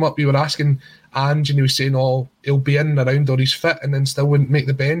 When he came up, you were asking Ange and he was saying, he'll be in and around or he's fit, and then still wouldn't make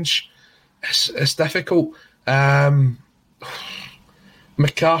the bench. It's difficult.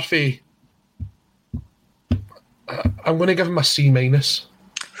 McCarthy, I'm going to give him a C-.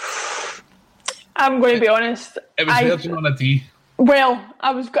 I'm going to be honest. It was verging on a D. Well,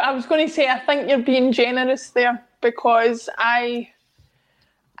 I was going to say I think you're being generous there because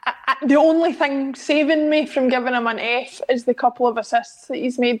the only thing saving me from giving him an F is the couple of assists that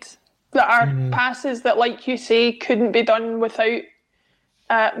he's made that are passes that, like you say, couldn't be done without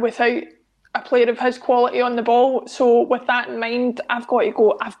a player of his quality on the ball. So with that in mind, I've got to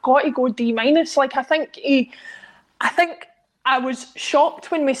go D-. Like I think I was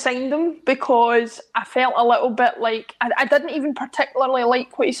shocked when we signed him because I felt a little bit like I didn't even particularly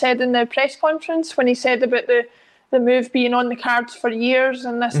like what he said in the press conference when he said about the move being on the cards for years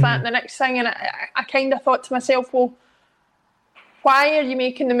and this, that and the next thing, and I kind of thought to myself, well, why are you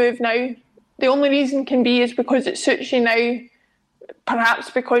making the move now? The only reason can be is because it suits you now,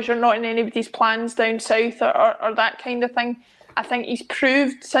 perhaps because you're not in anybody's plans down south or that kind of thing. I think he's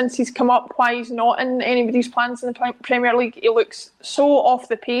proved since he's come up why he's not in anybody's plans in the Premier League. He looks so off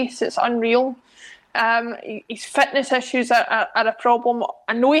the pace, it's unreal. His fitness issues are a problem.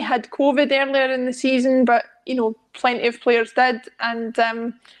 I know he had COVID earlier in the season, but plenty of players did. And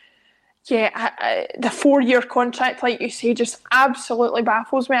the 4-year contract, like you say, just absolutely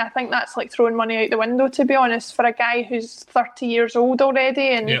baffles me. I think that's like throwing money out the window, to be honest, for a guy who's 30 years old already.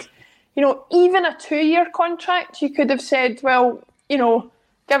 And even a 2-year contract, you could have said, well,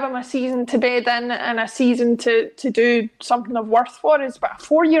 give him a season to bed in and a season to do something of worth for us. But a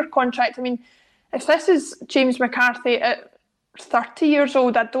 4-year contract, I mean, if this is James McCarthy at 30 years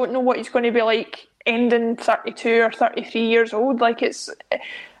old, I don't know what he's going to be like ending 32 or 33 years old. Like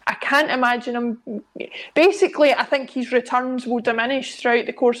I can't imagine him. Basically, I think his returns will diminish throughout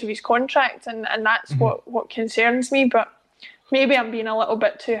the course of his contract, and that's what concerns me. But maybe I'm being a little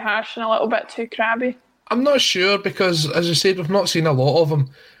bit too harsh and a little bit too crabby. I'm not sure because, as I said, we've not seen a lot of him.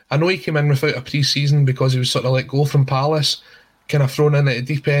 I know he came in without a pre-season because he was sort of let go from Palace, kind of thrown in at the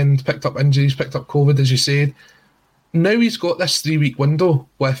deep end, picked up injuries, picked up COVID, as you said. Now he's got this 3-week window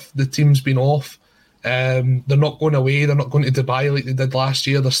with the teams being off. They're not going away. They're not going to Dubai like they did last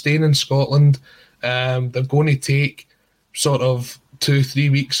year. They're staying in Scotland. They're going to take sort of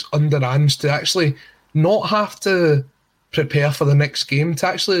 2-3 weeks under Ange to actually not have to prepare for the next game, to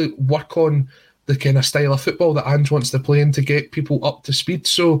actually work on the kind of style of football that Ange wants to play and to get people up to speed.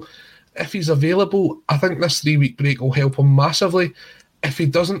 So if he's available, I think this 3-week break will help him massively. If he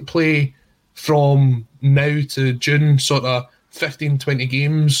doesn't play from now to June, sort of 15-20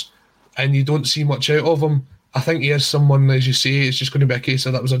 games, and you don't see much out of him, I think he is someone, as you say, it's just going to be a case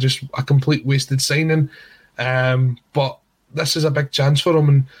of that was just a complete wasted signing. But this is a big chance for him,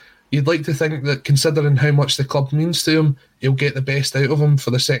 and you'd like to think that, considering how much the club means to him, he'll get the best out of him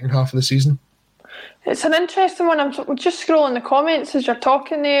for the second half of the season. It's an interesting one. I'm just scrolling the comments as you're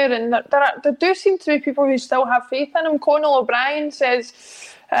talking there, and there do seem to be people who still have faith in him. Conal O'Brien says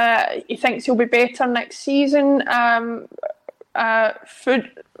he thinks he'll be better next season.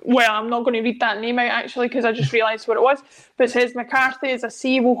 Well, I'm not going to read that name out actually because I just realised what it was. But it says McCarthy is a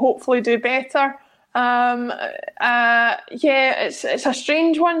C, will hopefully do better. It's a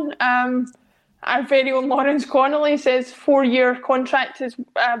strange one. Our very own Lawrence Connolly says 4-year contract is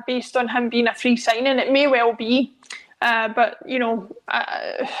based on him being a free signing. It may well be, but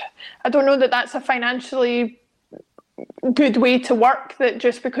I don't know that that's a financially good way to work, that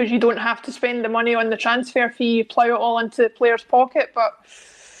just because you don't have to spend the money on the transfer fee, you plough it all into the player's pocket. But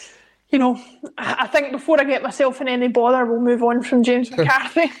I think before I get myself in any bother, we'll move on from James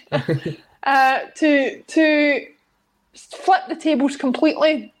McCarthy. To flip the tables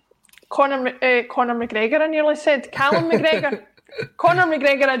completely, Conor McGregor, I nearly said Callum McGregor. Conor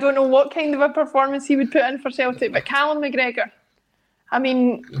McGregor, I don't know what kind of a performance he would put in for Celtic, but Callum McGregor, I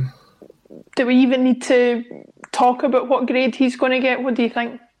mean, do we even need to talk about what grade he's going to get? What do you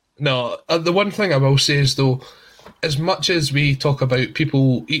think? No, the one thing I will say is, though, as much as we talk about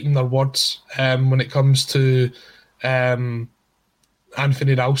people eating their words when it comes to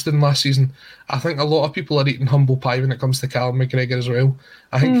Anthony Ralston last season, I think a lot of people are eating humble pie when it comes to Callum McGregor as well.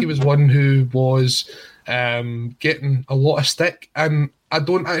 I think he was one who was getting a lot of stick, and I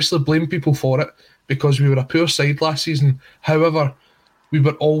don't actually blame people for it, because we were a poor side last season. However, we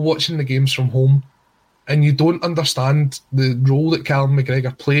were all watching the games from home, and you don't understand the role that Callum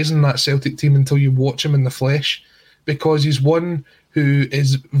McGregor plays in that Celtic team until you watch him in the flesh, because he's one who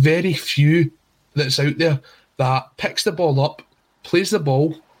is very few that's out there that picks the ball up, plays the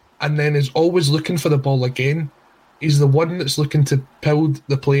ball, and then is always looking for the ball again. He's the one that's looking to build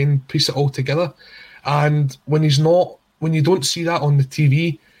the play and piece it all together. And when you don't see that on the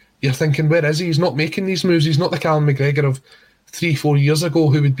TV, you're thinking, where is he? He's not making these moves. He's not the Callum McGregor of 3-4 years ago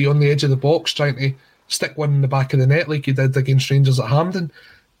who would be on the edge of the box trying to stick one in the back of the net like he did against Rangers at Hampden.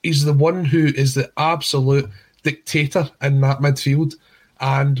 He's the one who is the absolute dictator in that midfield.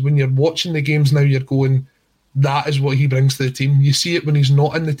 And when you're watching the games now, you're going, that is what he brings to the team. You see it when he's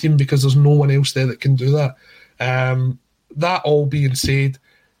not in the team, because there's no one else there that can do that. That all being said,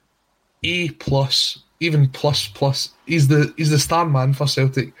 A+, even plus. He's the star man for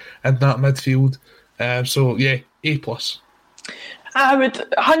Celtic in that midfield. So yeah, A+. I would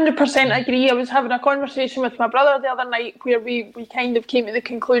 100% agree. I was having a conversation with my brother the other night where we kind of came to the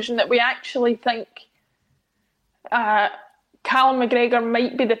conclusion that we actually think Callum McGregor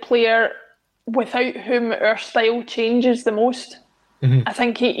might be the player without whom our style changes the most. I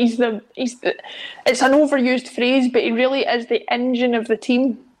think he's the it's an overused phrase, but he really is the engine of the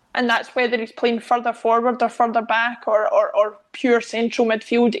team, and that's whether he's playing further forward or further back or pure central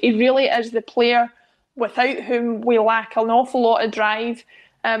midfield. He really is the player without whom we lack an awful lot of drive.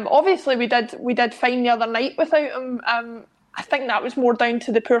 Obviously we did fine the other night without him. I think that was more down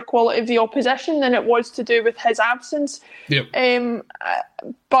to the poor quality of the opposition than it was to do with his absence. Yep.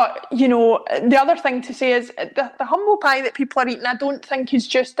 But, the other thing to say is the humble pie that people are eating, I don't think is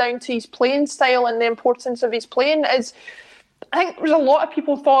just down to his playing style and the importance of his playing. I think there's a lot of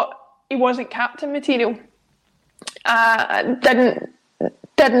people thought he wasn't captain material. Didn't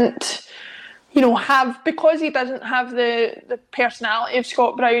because he doesn't have the personality of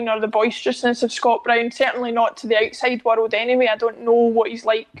Scott Brown or the boisterousness of Scott Brown, certainly not to the outside world anyway. I don't know what he's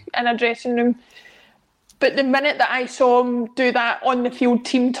like in a dressing room. But the minute that I saw him do that on the field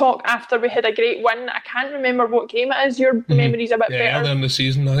team talk after we had a great win, I can't remember what game it is. Your memory's a bit better. Earlier in the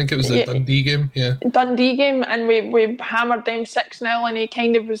season, I think it was the Dundee game. Yeah, Dundee game, and we hammered them 6-0, and he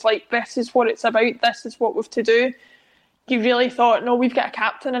kind of was like, this is what it's about, this is what we've to do. You really thought, no, we've got a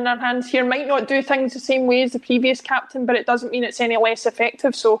captain in our hands here. Might not do things the same way as the previous captain, but it doesn't mean it's any less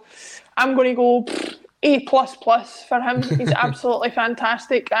effective. So I'm going to go A++ for him. He's absolutely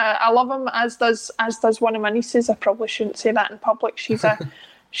fantastic. I love him, as does one of my nieces. I probably shouldn't say that in public. She's put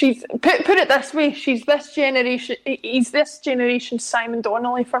it this way. He's this generation's Simon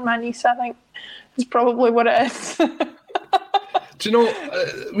Donnelly for my niece, I think. Is probably what it is. Do you know,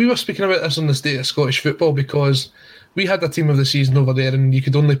 we were speaking about this on the State of Scottish Football, because we had a team of the season over there, and you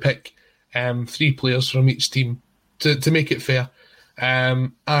could only pick 3 players from each team to make it fair.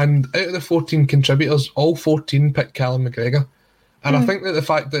 And out of the 14 contributors, all 14 picked Callum McGregor. And I think that the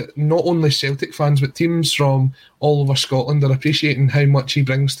fact that not only Celtic fans, but teams from all over Scotland are appreciating how much he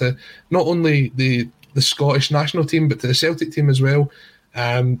brings to not only the Scottish national team, but to the Celtic team as well.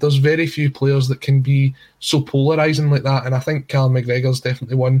 There's very few players that can be so polarising like that, and I think Callum McGregor's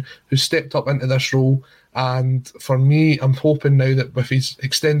definitely one who stepped up into this role. And for me, I'm hoping now that with his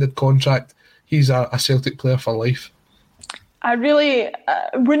extended contract, he's a Celtic player for life. I really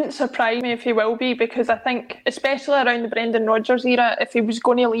wouldn't surprise me if he will be, because I think, especially around the Brendan Rodgers era, if he was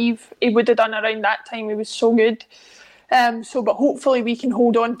going to leave, he would have done around that time. He was so good. But hopefully we can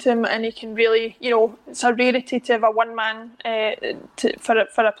hold on to him, and he can really, it's a rarity to have a one-man, for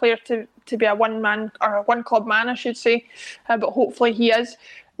a player to be a one-man, or a one-club man, I should say. But hopefully he is.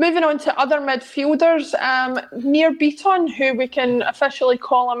 Moving on to other midfielders, Near Beaton, who we can officially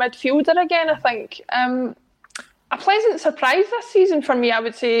call a midfielder again, I think. A pleasant surprise this season for me, I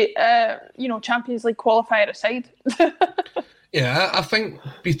would say, Champions League qualifier aside. Yeah, I think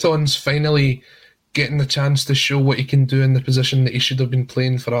Beaton's finally getting the chance to show what he can do in the position that he should have been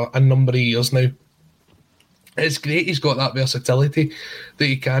playing for a number of years now. It's great he's got that versatility that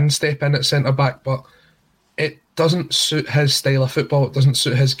he can step in at centre-back, but it doesn't suit his style of football. It doesn't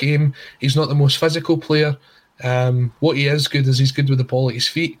suit his game. He's not the most physical player. What he is good is he's good with the ball at his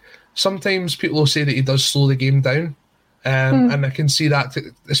feet. Sometimes people will say that he does slow the game down, and I can see that,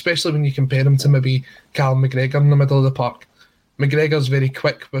 especially when you compare him to maybe Callum McGregor in the middle of the park. McGregor's very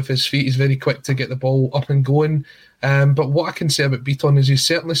quick with his feet. He's very quick to get the ball up and going. But what I can say about Beaton is he's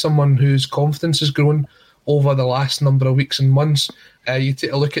certainly someone whose confidence has grown over the last number of weeks and months. You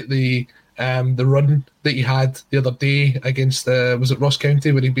take a look at the run that he had the other day against was it Ross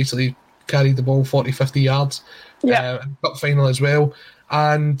County, where he basically carried the ball 40, 50 yards. Yeah. Cup final as well.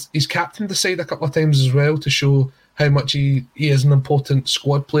 And he's captained the side a couple of times as well to show how much he is an important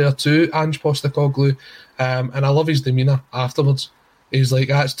squad player to Ange Postecoglou. And I love his demeanour afterwards. He's like,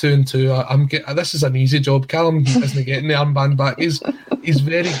 that's 2 and 2. This is an easy job. Callum isn't getting the armband back. He's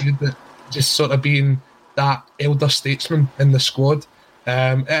very good at just sort of being that elder statesman in the squad.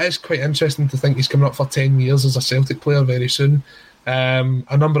 It is quite interesting to think he's coming up for 10 years as a Celtic player very soon.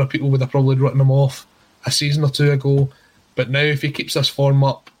 A number of people would have probably written him off a season or two ago, but now if he keeps this form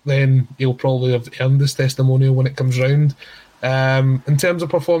up, then he'll probably have earned his testimonial when it comes round. In terms of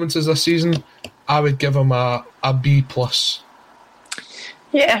performances this season, I would give him a B+.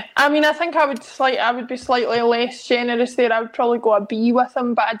 Yeah, I mean, I think I would be slightly less generous there. I would probably go a B with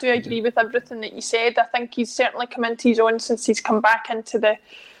him, but I do agree with everything that you said. I think he's certainly come into his own since he's come back into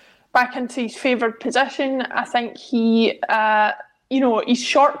his favoured position. I think he, his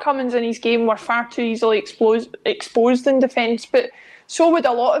shortcomings in his game were far too easily exposed in defence, but so would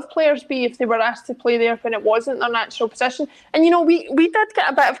a lot of players be if they were asked to play there when it wasn't their natural position. And we did get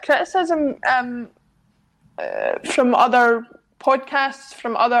a bit of criticism from other podcasts,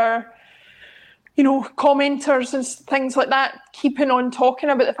 from other commenters and things like that, keeping on talking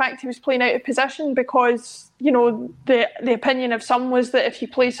about the fact he was playing out of position, because the opinion of some was that if you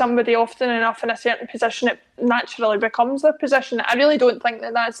play somebody often enough in a certain position, it naturally becomes their position. I really don't think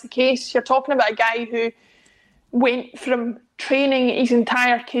that that's the case. You're talking about a guy who went from training his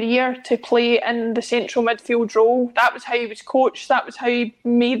entire career to play in the central midfield role. That was how he was coached. That was how he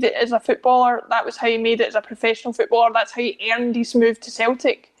made it as a footballer. That was how he made it as a professional footballer. That's how he earned his move to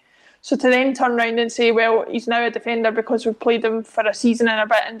Celtic. So to then turn around and say, well, he's now a defender because we've played him for a season and a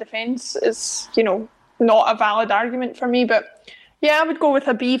bit in defence is, not a valid argument for me. But yeah, I would go with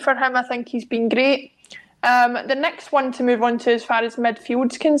a B for him. I think he's been great. The next one to move on to as far as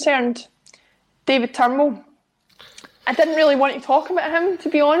midfield's concerned, David Turnbull. I didn't really want to talk about him, to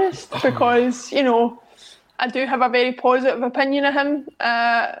be honest, because, I do have a very positive opinion of him.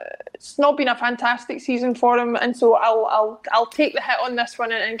 It's not been a fantastic season for him, and so I'll take the hit on this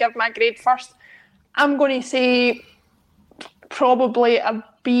one and give my grade first. I'm going to say probably a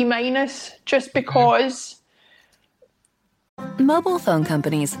B-, just because. Mobile phone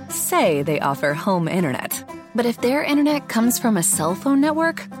companies say they offer home internet. But if their internet comes from a cell phone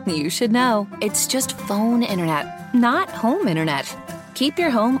network, you should know. It's just phone internet, not home internet. Keep your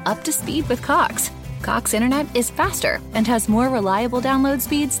home up to speed with Cox. Cox internet is faster and has more reliable download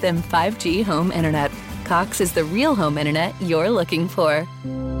speeds than 5G home internet. Cox is the real home internet you're looking for.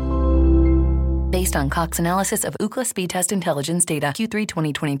 Based on Cox analysis of Ookla speed test intelligence data Q3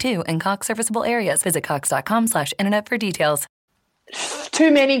 2022 and Cox serviceable areas, visit cox.com/internet for details. Too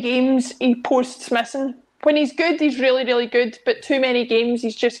many games he posts missing. When he's good, he's really, really good, but too many games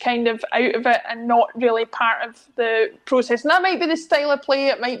he's just kind of out of it and not really part of the process. And that might be the style of play,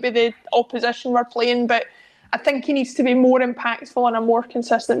 it might be the opposition we're playing, but I think he needs to be more impactful on a more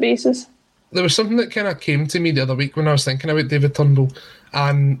consistent basis. There was something that kind of came to me the other week when I was thinking about David Turnbull,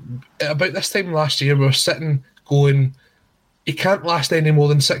 and about this time last year we were sitting going, he can't last any more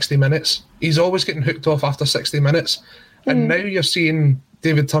than 60 minutes. He's always getting hooked off after 60 minutes. And now you're seeing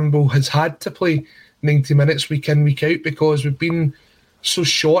David Turnbull has had to play 90 minutes week in, week out, because we've been so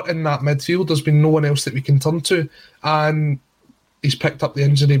short in that midfield. There's been no one else that we can turn to, and he's picked up the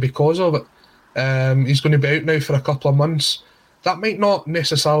injury because of it. He's going to be out now for a couple of months. That might not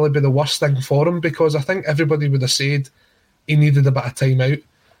necessarily be the worst thing for him, because I think everybody would have said he needed a bit of time out.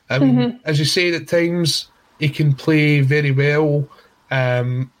 As you said, at times he can play very well.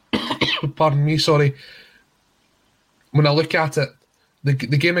 Pardon me, sorry. When I look at it, the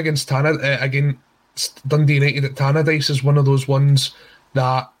game against Dundee United at Tannadice is one of those ones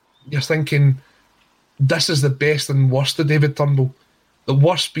that you're thinking this is the best and worst of David Turnbull. The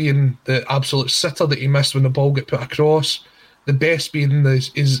worst being the absolute sitter that he missed when the ball got put across. The best being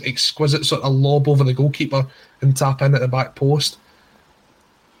his exquisite sort of lob over the goalkeeper and tap in at the back post.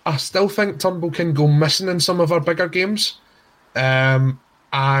 I still think Turnbull can go missing in some of our bigger games. And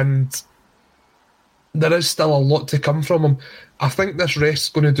there is still a lot to come from him. I think this rest's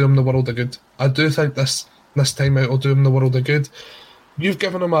going to do him the world of good. I do think this time out will do him the world of good. You've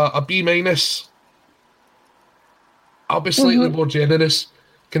given him a B-. I'll be slightly more generous,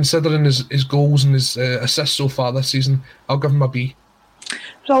 considering his goals and his assists so far this season. I'll give him a B.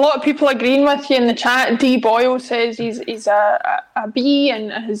 There's a lot of people agreeing with you in the chat. D. Boyle says he's a B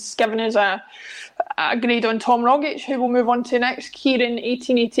and has given us a grade on Tom Rogic, who we'll move on to next. Kieran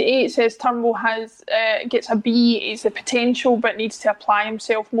 1888 says Turnbull gets a B. He's the potential but needs to apply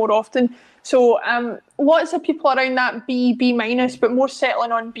himself more often. So lots of people around that B, B-, but more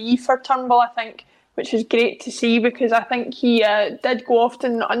settling on B for Turnbull, I think, which is great to see, because I think he did go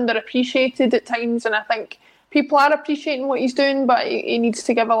often underappreciated at times, and I think people are appreciating what he's doing, but he needs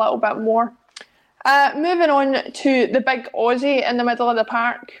to give a little bit more. Moving on to the big Aussie in the middle of the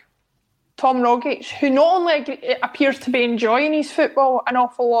park, Tom Rogic, who not only appears to be enjoying his football an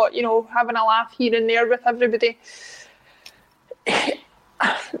awful lot, having a laugh here and there with everybody.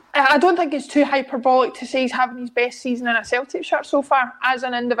 I don't think it's too hyperbolic to say he's having his best season in a Celtic shirt so far as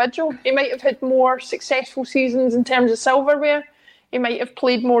an individual. He might have had more successful seasons in terms of silverware. He might have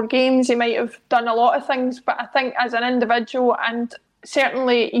played more games. He might have done a lot of things. But I think as an individual, and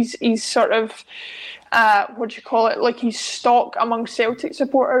certainly he's sort of, like his stock among Celtic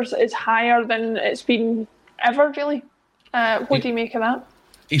supporters is higher than it's been ever, really. What do you make of that?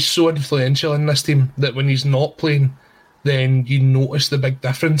 He's so influential in this team that when he's not playing, then you notice the big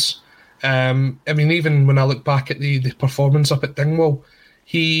difference. Even when I look back at the performance up at Dingwall,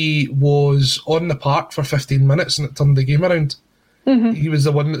 he was on the park for 15 minutes and it turned the game around. Mm-hmm. He was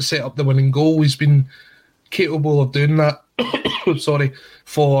the one that set up the winning goal. He's been capable of doing that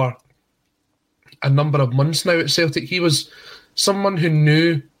for a number of months now at Celtic. He was someone who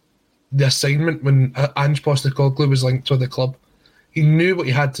knew the assignment when Ange Postecoglou was linked with the club. He knew what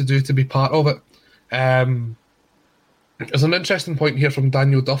he had to do to be part of it. There's an interesting point here from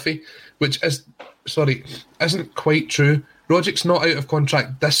Daniel Duffy, which isn't quite true. Rogic's not out of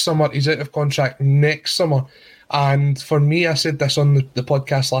contract this summer. He's out of contract next summer. And for me, I said this on the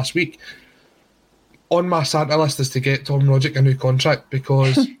podcast last week, on my Santa list is to get Tom Rogic a new contract,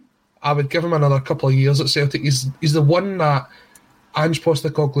 because I would give him another couple of years at Celtic. He's the one that Ange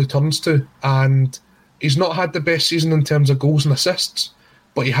Postecoglou turns to, and he's not had the best season in terms of goals and assists,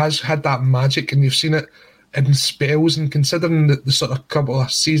 but he has had that magic, and you've seen it in spells. And considering the sort of couple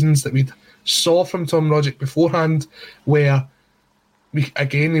of seasons that we saw from Tom Rogic beforehand, where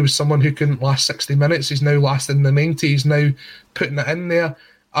he was someone who couldn't last 60 minutes, he's now lasting the 90, he's now putting it in there.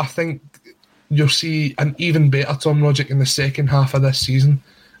 I think you'll see an even better Tom Rogic in the second half of this season.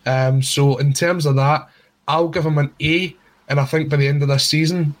 So in terms of that, I'll give him an A, and I think by the end of this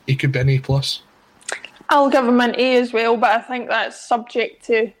season he could be an A+. I'll give him an A as well, but I think that's subject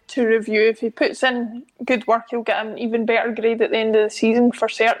to review. If he puts in good work, he'll get an even better grade at the end of the season for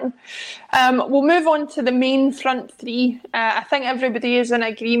certain. We'll move on to the main front three. I think everybody is in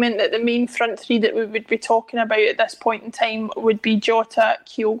agreement that the main front three that we would be talking about at this point in time would be Jota,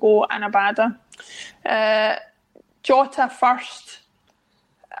 Kyogo and Abada. Jota first.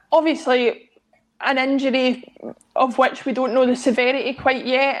 Obviously, an injury of which we don't know the severity quite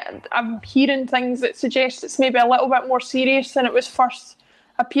yet. I'm hearing things that suggest it's maybe a little bit more serious than it was first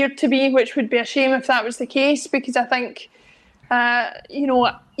appeared to be, which would be a shame if that was the case, because I think,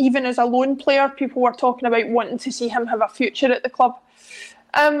 even as a lone player, people were talking about wanting to see him have a future at the club.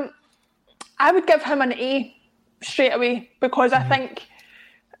 I would give him an A straight away, because I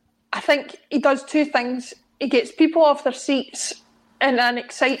think he does two things. He gets people off their seats in an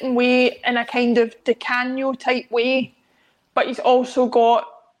exciting way, in a kind of Di Canio type way, but he's also got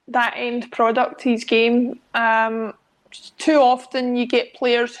that end product, his game. Too often you get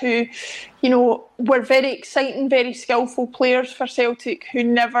players who, were very exciting, very skillful players for Celtic, who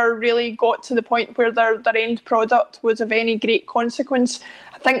never really got to the point where their end product was of any great consequence.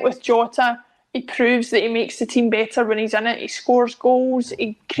 I think with Jota, he proves that he makes the team better when he's in it. He scores goals,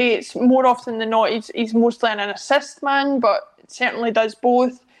 he creates, more often than not, he's mostly an assist man, but certainly does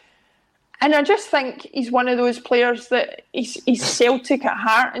both. And I just think he's one of those players that he's Celtic at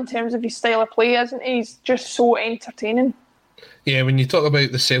heart in terms of his style of play, isn't he? He's just so entertaining. Yeah, when you talk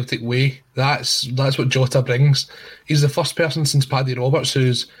about the Celtic way, that's what Jota brings. He's the first person since Paddy Roberts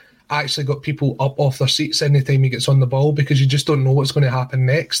who's actually got people up off their seats anytime he gets on the ball, because you just don't know what's going to happen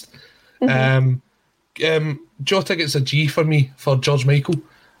next. Jota gets a G for me for George Michael,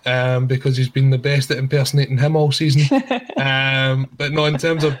 because he's been the best at impersonating him all season. But no, in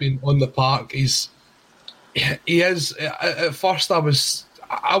terms of being on the park, he is. At first,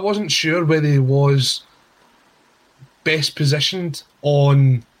 I wasn't sure whether he was best positioned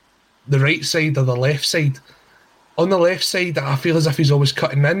on the right side or the left side. On the left side, I feel as if he's always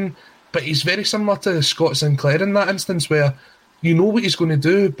cutting in, but he's very similar to Scott Sinclair in that instance, where you know what he's going to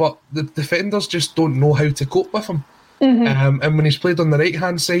do, but the defenders just don't know how to cope with him. And when he's played on the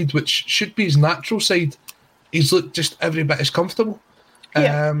right-hand side, which should be his natural side, he's looked just every bit as comfortable.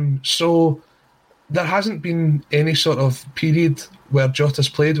 So there hasn't been any sort of period where Jota's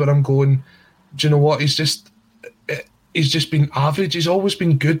played where I'm going, do you know what, he's just been average. He's always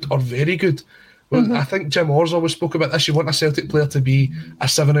been good or very good. Well, I think Jim Orr's always spoke about this. You want a Celtic player to be a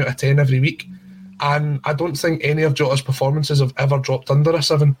 7 out of 10 every week. And I don't think any of Jota's performances have ever dropped under a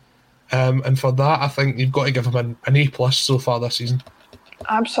 7. And for that, I think you've got to give him an A+ so far this season.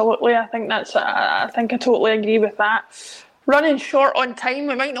 Absolutely. I think I totally agree with that. Running short on time,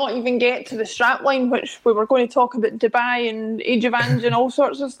 we might not even get to the strapline, which we were going to talk about Dubai and Age of Ange and all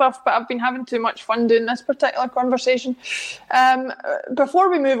sorts of stuff, but I've been having too much fun doing this particular conversation. Before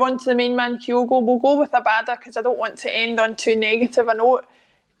we move on to the main man, Kyogo, we'll go with Abada, because I don't want to end on too negative a note.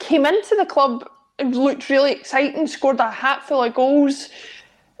 Came into the club, looked really exciting, scored a hatful of goals,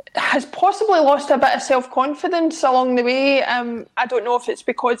 has possibly lost a bit of self-confidence along the way. I don't know if it's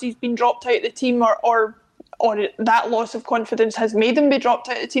because he's been dropped out of the team or that loss of confidence has made him be dropped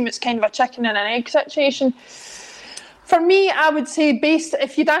out of the team. It's kind of a chicken and an egg situation. For me, I would say,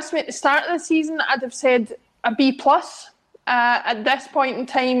 if you'd asked me at the start of the season, I'd have said a B+. At this point in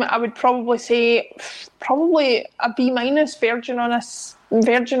time, I would probably say probably a B-, verging on a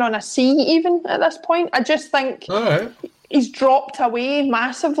C even at this point. I just think he's dropped away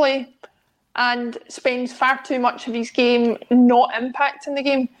massively and spends far too much of his game not impacting the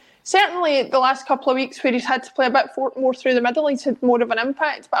game. Certainly the last couple of weeks where he's had to play a bit more through the middle, he's had more of an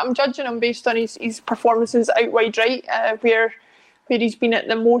impact, but I'm judging him based on his performances out wide right, where he's been at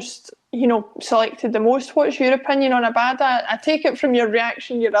the most, selected the most. What's your opinion on Abada? I take it from your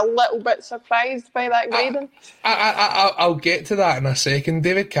reaction you're a little bit surprised by that grading. I'll get to that in a second.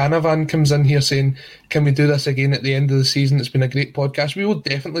 David Canavan comes in here saying, can we do this again at the end of the season? It's been a great podcast. We will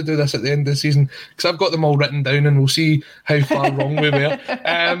definitely do this at the end of the season, because I've got them all written down and we'll see how far wrong we were.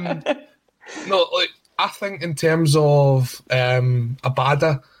 I think in terms of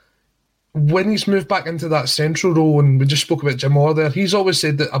Abada, when he's moved back into that central role, and we just spoke about Jim Orr there, he's always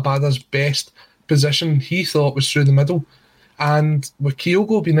said that Abada's best position he thought was through the middle. And with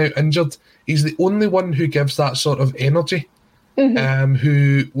Kyogo being out injured, he's the only one who gives that sort of energy,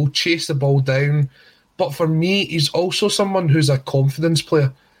 who will chase the ball down. But for me, he's also someone who's a confidence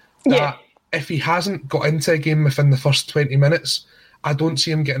player. That if he hasn't got into a game within the first 20 minutes, I don't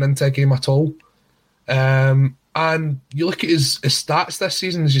see him getting into a game at all. And you look at his stats this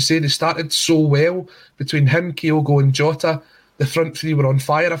season, as you say, they started so well between him, Kyogo and Jota. The front three were on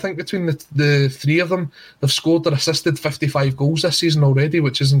fire. I think between the three of them, they've scored or assisted 55 goals this season already,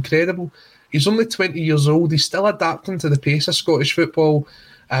 which is incredible. He's only 20 years old. He's still adapting to the pace of Scottish football.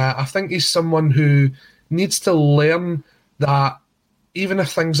 I think he's someone who needs to learn that even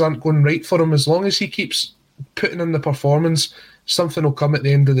if things aren't going right for him, as long as he keeps putting in the performance, something will come at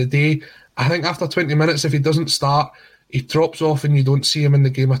the end of the day. I think after 20 minutes, if he doesn't start, he drops off and you don't see him in the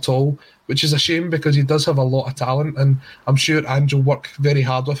game at all, which is a shame because he does have a lot of talent, and I'm sure Ange will work very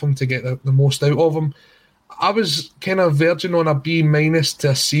hard with him to get the most out of him. I was kind of verging on a B- to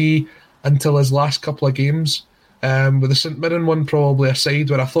a C until his last couple of games, with the St Mirren one probably aside,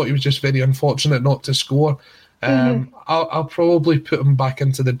 where I thought he was just very unfortunate not to score. I'll probably put him back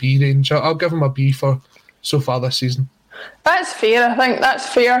into the B range. I'll give him a B for so far this season. That's fair. I think that's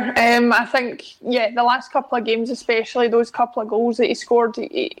fair. I think, the last couple of games, especially those couple of goals that he scored,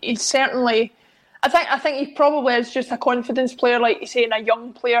 he certainly. I think he probably is just a confidence player, like you say, and a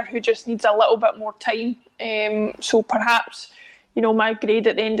young player who just needs a little bit more time. So perhaps, my grade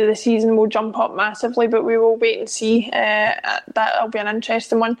at the end of the season will jump up massively, but we will wait and see. That'll be an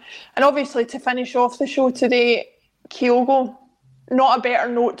interesting one. And obviously, to finish off the show today, Kyogo, not a better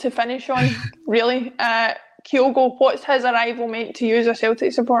note to finish on, really. Kyogo, what's his arrival meant to you as a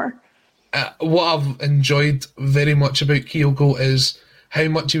Celtic supporter? What I've enjoyed very much about Kyogo is how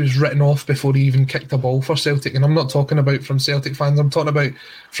much he was written off before he even kicked a ball for Celtic. And I'm not talking about from Celtic fans, I'm talking about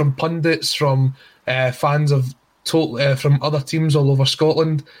from pundits, from fans of from other teams all over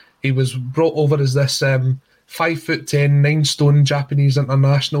Scotland. He was brought over as this 5'10", 9 stone Japanese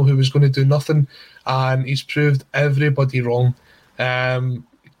international who was going to do nothing, and he's proved everybody wrong.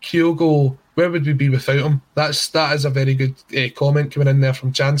 Kyogo, where would we be without him? That is a very good comment coming in there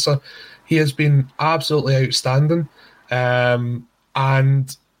from Chancer. He has been absolutely outstanding,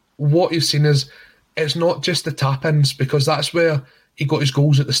 and what you've seen is it's not just the tap-ins, because that's where he got his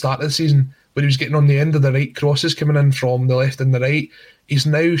goals at the start of the season, where he was getting on the end of the right crosses coming in from the left and the right. He's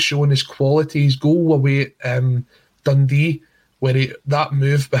now shown his quality. His goal away at Dundee, where that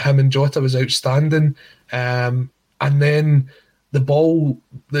move by him and Jota was outstanding. And then the ball,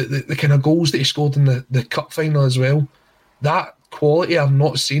 the kind of goals that he scored in the cup final as well, that quality I've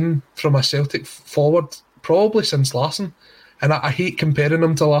not seen from a Celtic forward probably since Larsson. And I hate comparing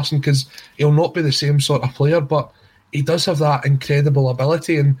him to Larsson because he'll not be the same sort of player, but he does have that incredible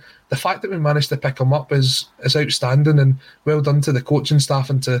ability, and the fact that we managed to pick him up is outstanding, and well done to the coaching staff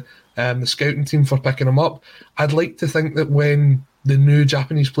and to the scouting team for picking him up. I'd like to think that when the new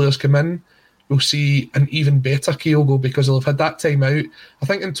Japanese players come in, we'll see an even better Kyogo, because he'll have had that time out. I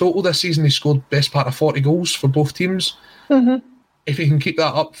think in total this season he scored best part of 40 goals for both teams. Mm-hmm. If he can keep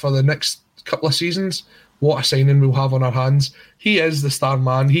that up for the next couple of seasons, what a signing we'll have on our hands. He is the star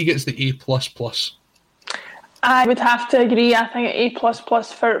man. He gets the A++. I would have to agree. I think A++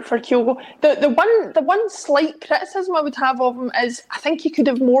 for Kyogo. The one slight criticism I would have of him is I think he could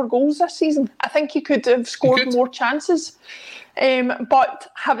have more goals this season. I think he could have scored more chances.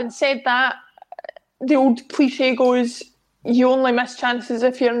 But having said that, the old cliche goes, you only miss chances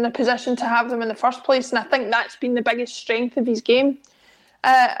if you're in the position to have them in the first place, and I think that's been the biggest strength of his game.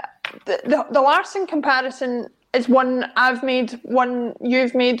 The Larsson comparison is one I've made, one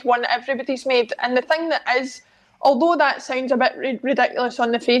you've made, one everybody's made, and the thing that is, although that sounds a bit ridiculous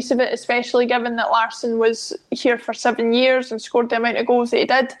on the face of it, especially given that Larsson was here for 7 years and scored the amount of goals that he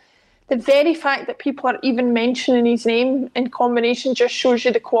did, the very fact that people are even mentioning his name in combination just shows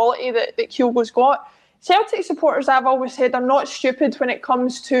you the quality that Kyogo's got. Celtic supporters, I've always said, are not stupid when it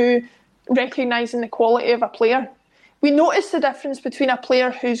comes to recognising the quality of a player. We notice the difference between a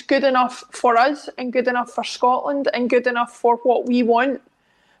player who's good enough for us and good enough for Scotland and good enough for what we want.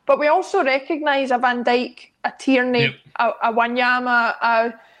 But we also recognise a Van Dijk, a Tierney, a Wanyama,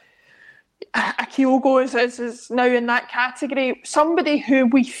 a Kyogo is now in that category. Somebody who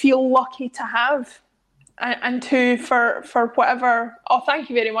we feel lucky to have, and to for whatever. Oh, thank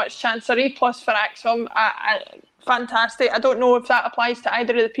you very much, Chancellor. A+ for Axum. Fantastic. I don't know if that applies to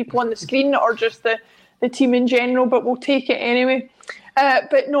either of the people on the screen or just the team in general, but we'll take it anyway.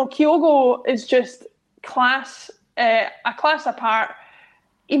 But no, Kyogo is just class, a class apart.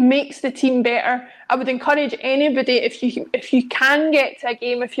 He makes the team better. I would encourage anybody, if you can get to a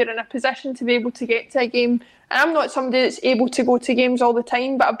game, if you're in a position to be able to get to a game, and I'm not somebody that's able to go to games all the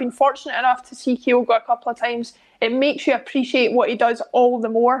time, but I've been fortunate enough to see Kyogo a couple of times. It makes you appreciate what he does all the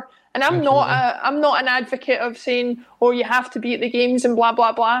more. And I'm not an advocate of saying, oh, you have to be at the games and blah,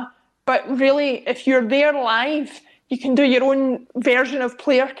 blah, blah. But really, if you're there live, you can do your own version of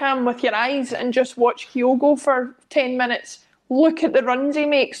player cam with your eyes and just watch Kyogo for 10 minutes. Look at the runs he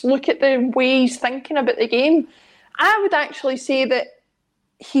makes. Look at the way he's thinking about the game. I would actually say that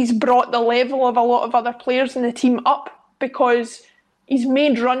he's brought the level of a lot of other players in the team up, because he's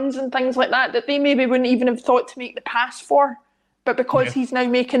made runs and things like that they maybe wouldn't even have thought to make the pass for. But because he's now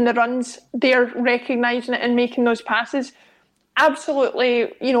making the runs, they're recognising it and making those passes.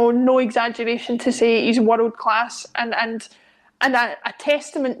 Absolutely, no exaggeration to say he's world class and a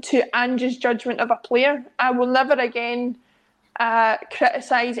testament to Ange's judgment of a player. I will never again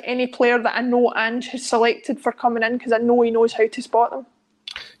criticise any player that I know Ange has selected for coming in, because I know he knows how to spot them.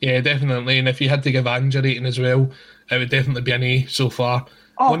 Yeah, definitely. And if you had to give Ange a rating as well, it would definitely be an A so far.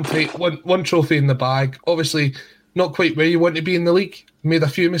 One trophy in the bag. Obviously, not quite where you want to be in the league. Made a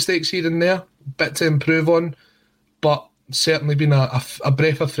few mistakes here and there, bit to improve on, but certainly been a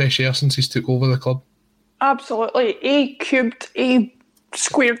breath of fresh air since he's took over the club. Absolutely. A cubed, A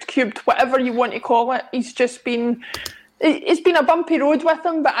squared cubed, whatever you want to call it. He's just been... It's been a bumpy road with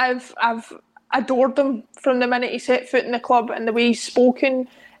him, but I've adored him from the minute he set foot in the club and the way he's spoken.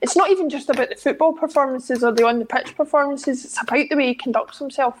 It's not even just about the football performances or the on-the-pitch performances. It's about the way he conducts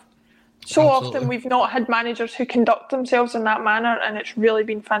himself. So Absolutely. Often we've not had managers who conduct themselves in that manner, and it's really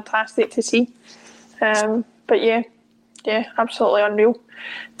been fantastic to see. But yeah, absolutely unreal.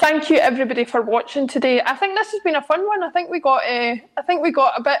 Thank you everybody for watching today. I think this has been a fun one. I think we got a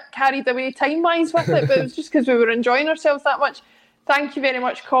bit carried away time-wise with it, but it was just because we were enjoying ourselves that much. Thank you very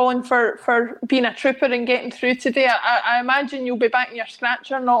much, Colin, for being a trooper and getting through today. I imagine you'll be back in your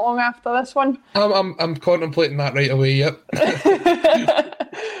scratcher not long after this one. I'm contemplating that right away. Yep.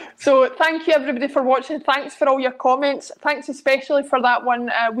 So thank you everybody for watching. Thanks for all your comments. Thanks especially for that one.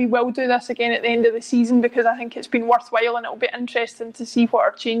 We will do this again at the end of the season because I think it's been worthwhile and it'll be interesting to see what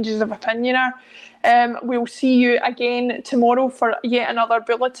our changes of opinion are. We'll see you again tomorrow for yet another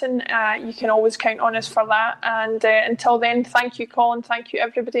bulletin. You can always count on us for that. And until then, thank you, Colin. Thank you,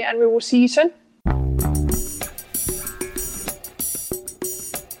 everybody. And we will see you soon.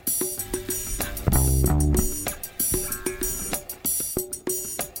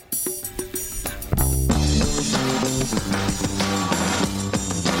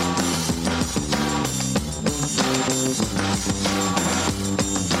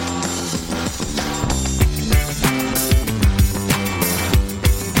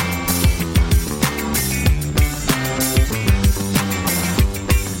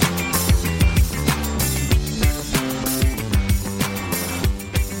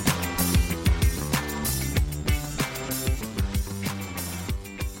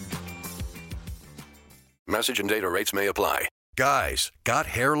 Message and data rates may apply. Guys, got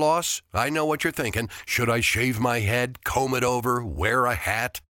hair loss? I know what you're thinking. Should I shave my head, comb it over, wear a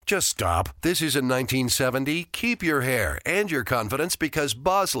hat? Just stop. This isn't 1970. Keep your hair and your confidence because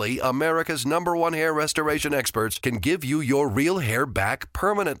Bosley, America's #1 hair restoration experts, can give you your real hair back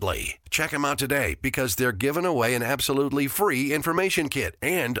permanently. Check them out today because they're giving away an absolutely free information kit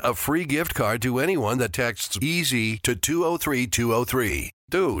and a free gift card to anyone that texts EASY to 203203.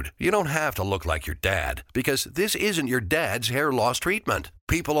 Dude, you don't have to look like your dad because this isn't your dad's hair loss treatment.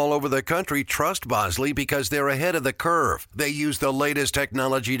 People all over the country trust Bosley because they're ahead of the curve. They use the latest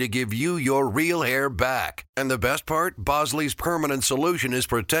technology to give you your real hair back. And the best part, Bosley's permanent solution is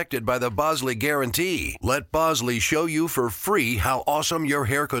protected by the Bosley Guarantee. Let Bosley show you for free how awesome your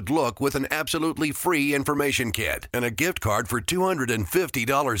hair could look with an absolutely free information kit and a gift card for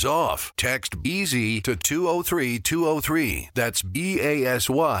 $250 off. Text EASY to 203203. That's BASY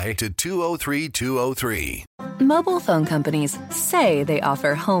to 203203. Mobile phone companies say they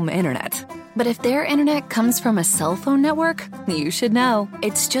offer home internet. But if their internet comes from a cell phone network, you should know.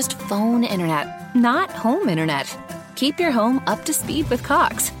 It's just phone internet, not home internet. Keep your home up to speed with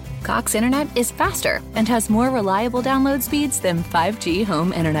Cox. Cox internet is faster and has more reliable download speeds than 5G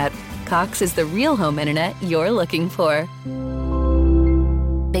home internet. Cox is the real home internet you're looking for.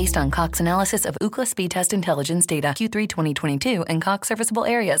 Based on Cox analysis of Ookla speed test intelligence data Q3 2022 and Cox serviceable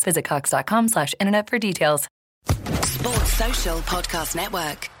areas, visit cox.com/internet for details. Sports Social Podcast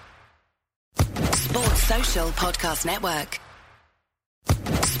Network. Sports Social Podcast Network.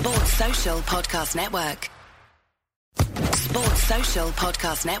 Sports Social Podcast Network. Sports Social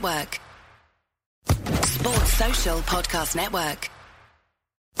Podcast Network. Sports Social Podcast Network.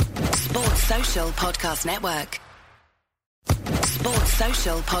 Sports Social Podcast Network. Sports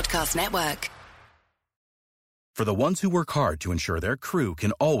Social Podcast Network. For the ones who work hard to ensure their crew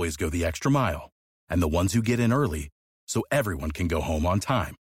can always go the extra mile, and the ones who get in early so everyone can go home on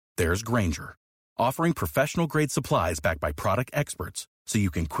time, there's Grainger, offering professional-grade supplies backed by product experts so you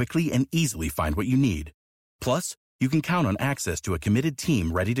can quickly and easily find what you need. Plus, you can count on access to a committed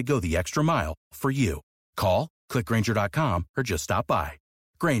team ready to go the extra mile for you. Call, click Grainger.com, or just stop by.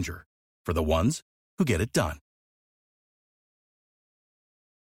 Grainger, for the ones who get it done.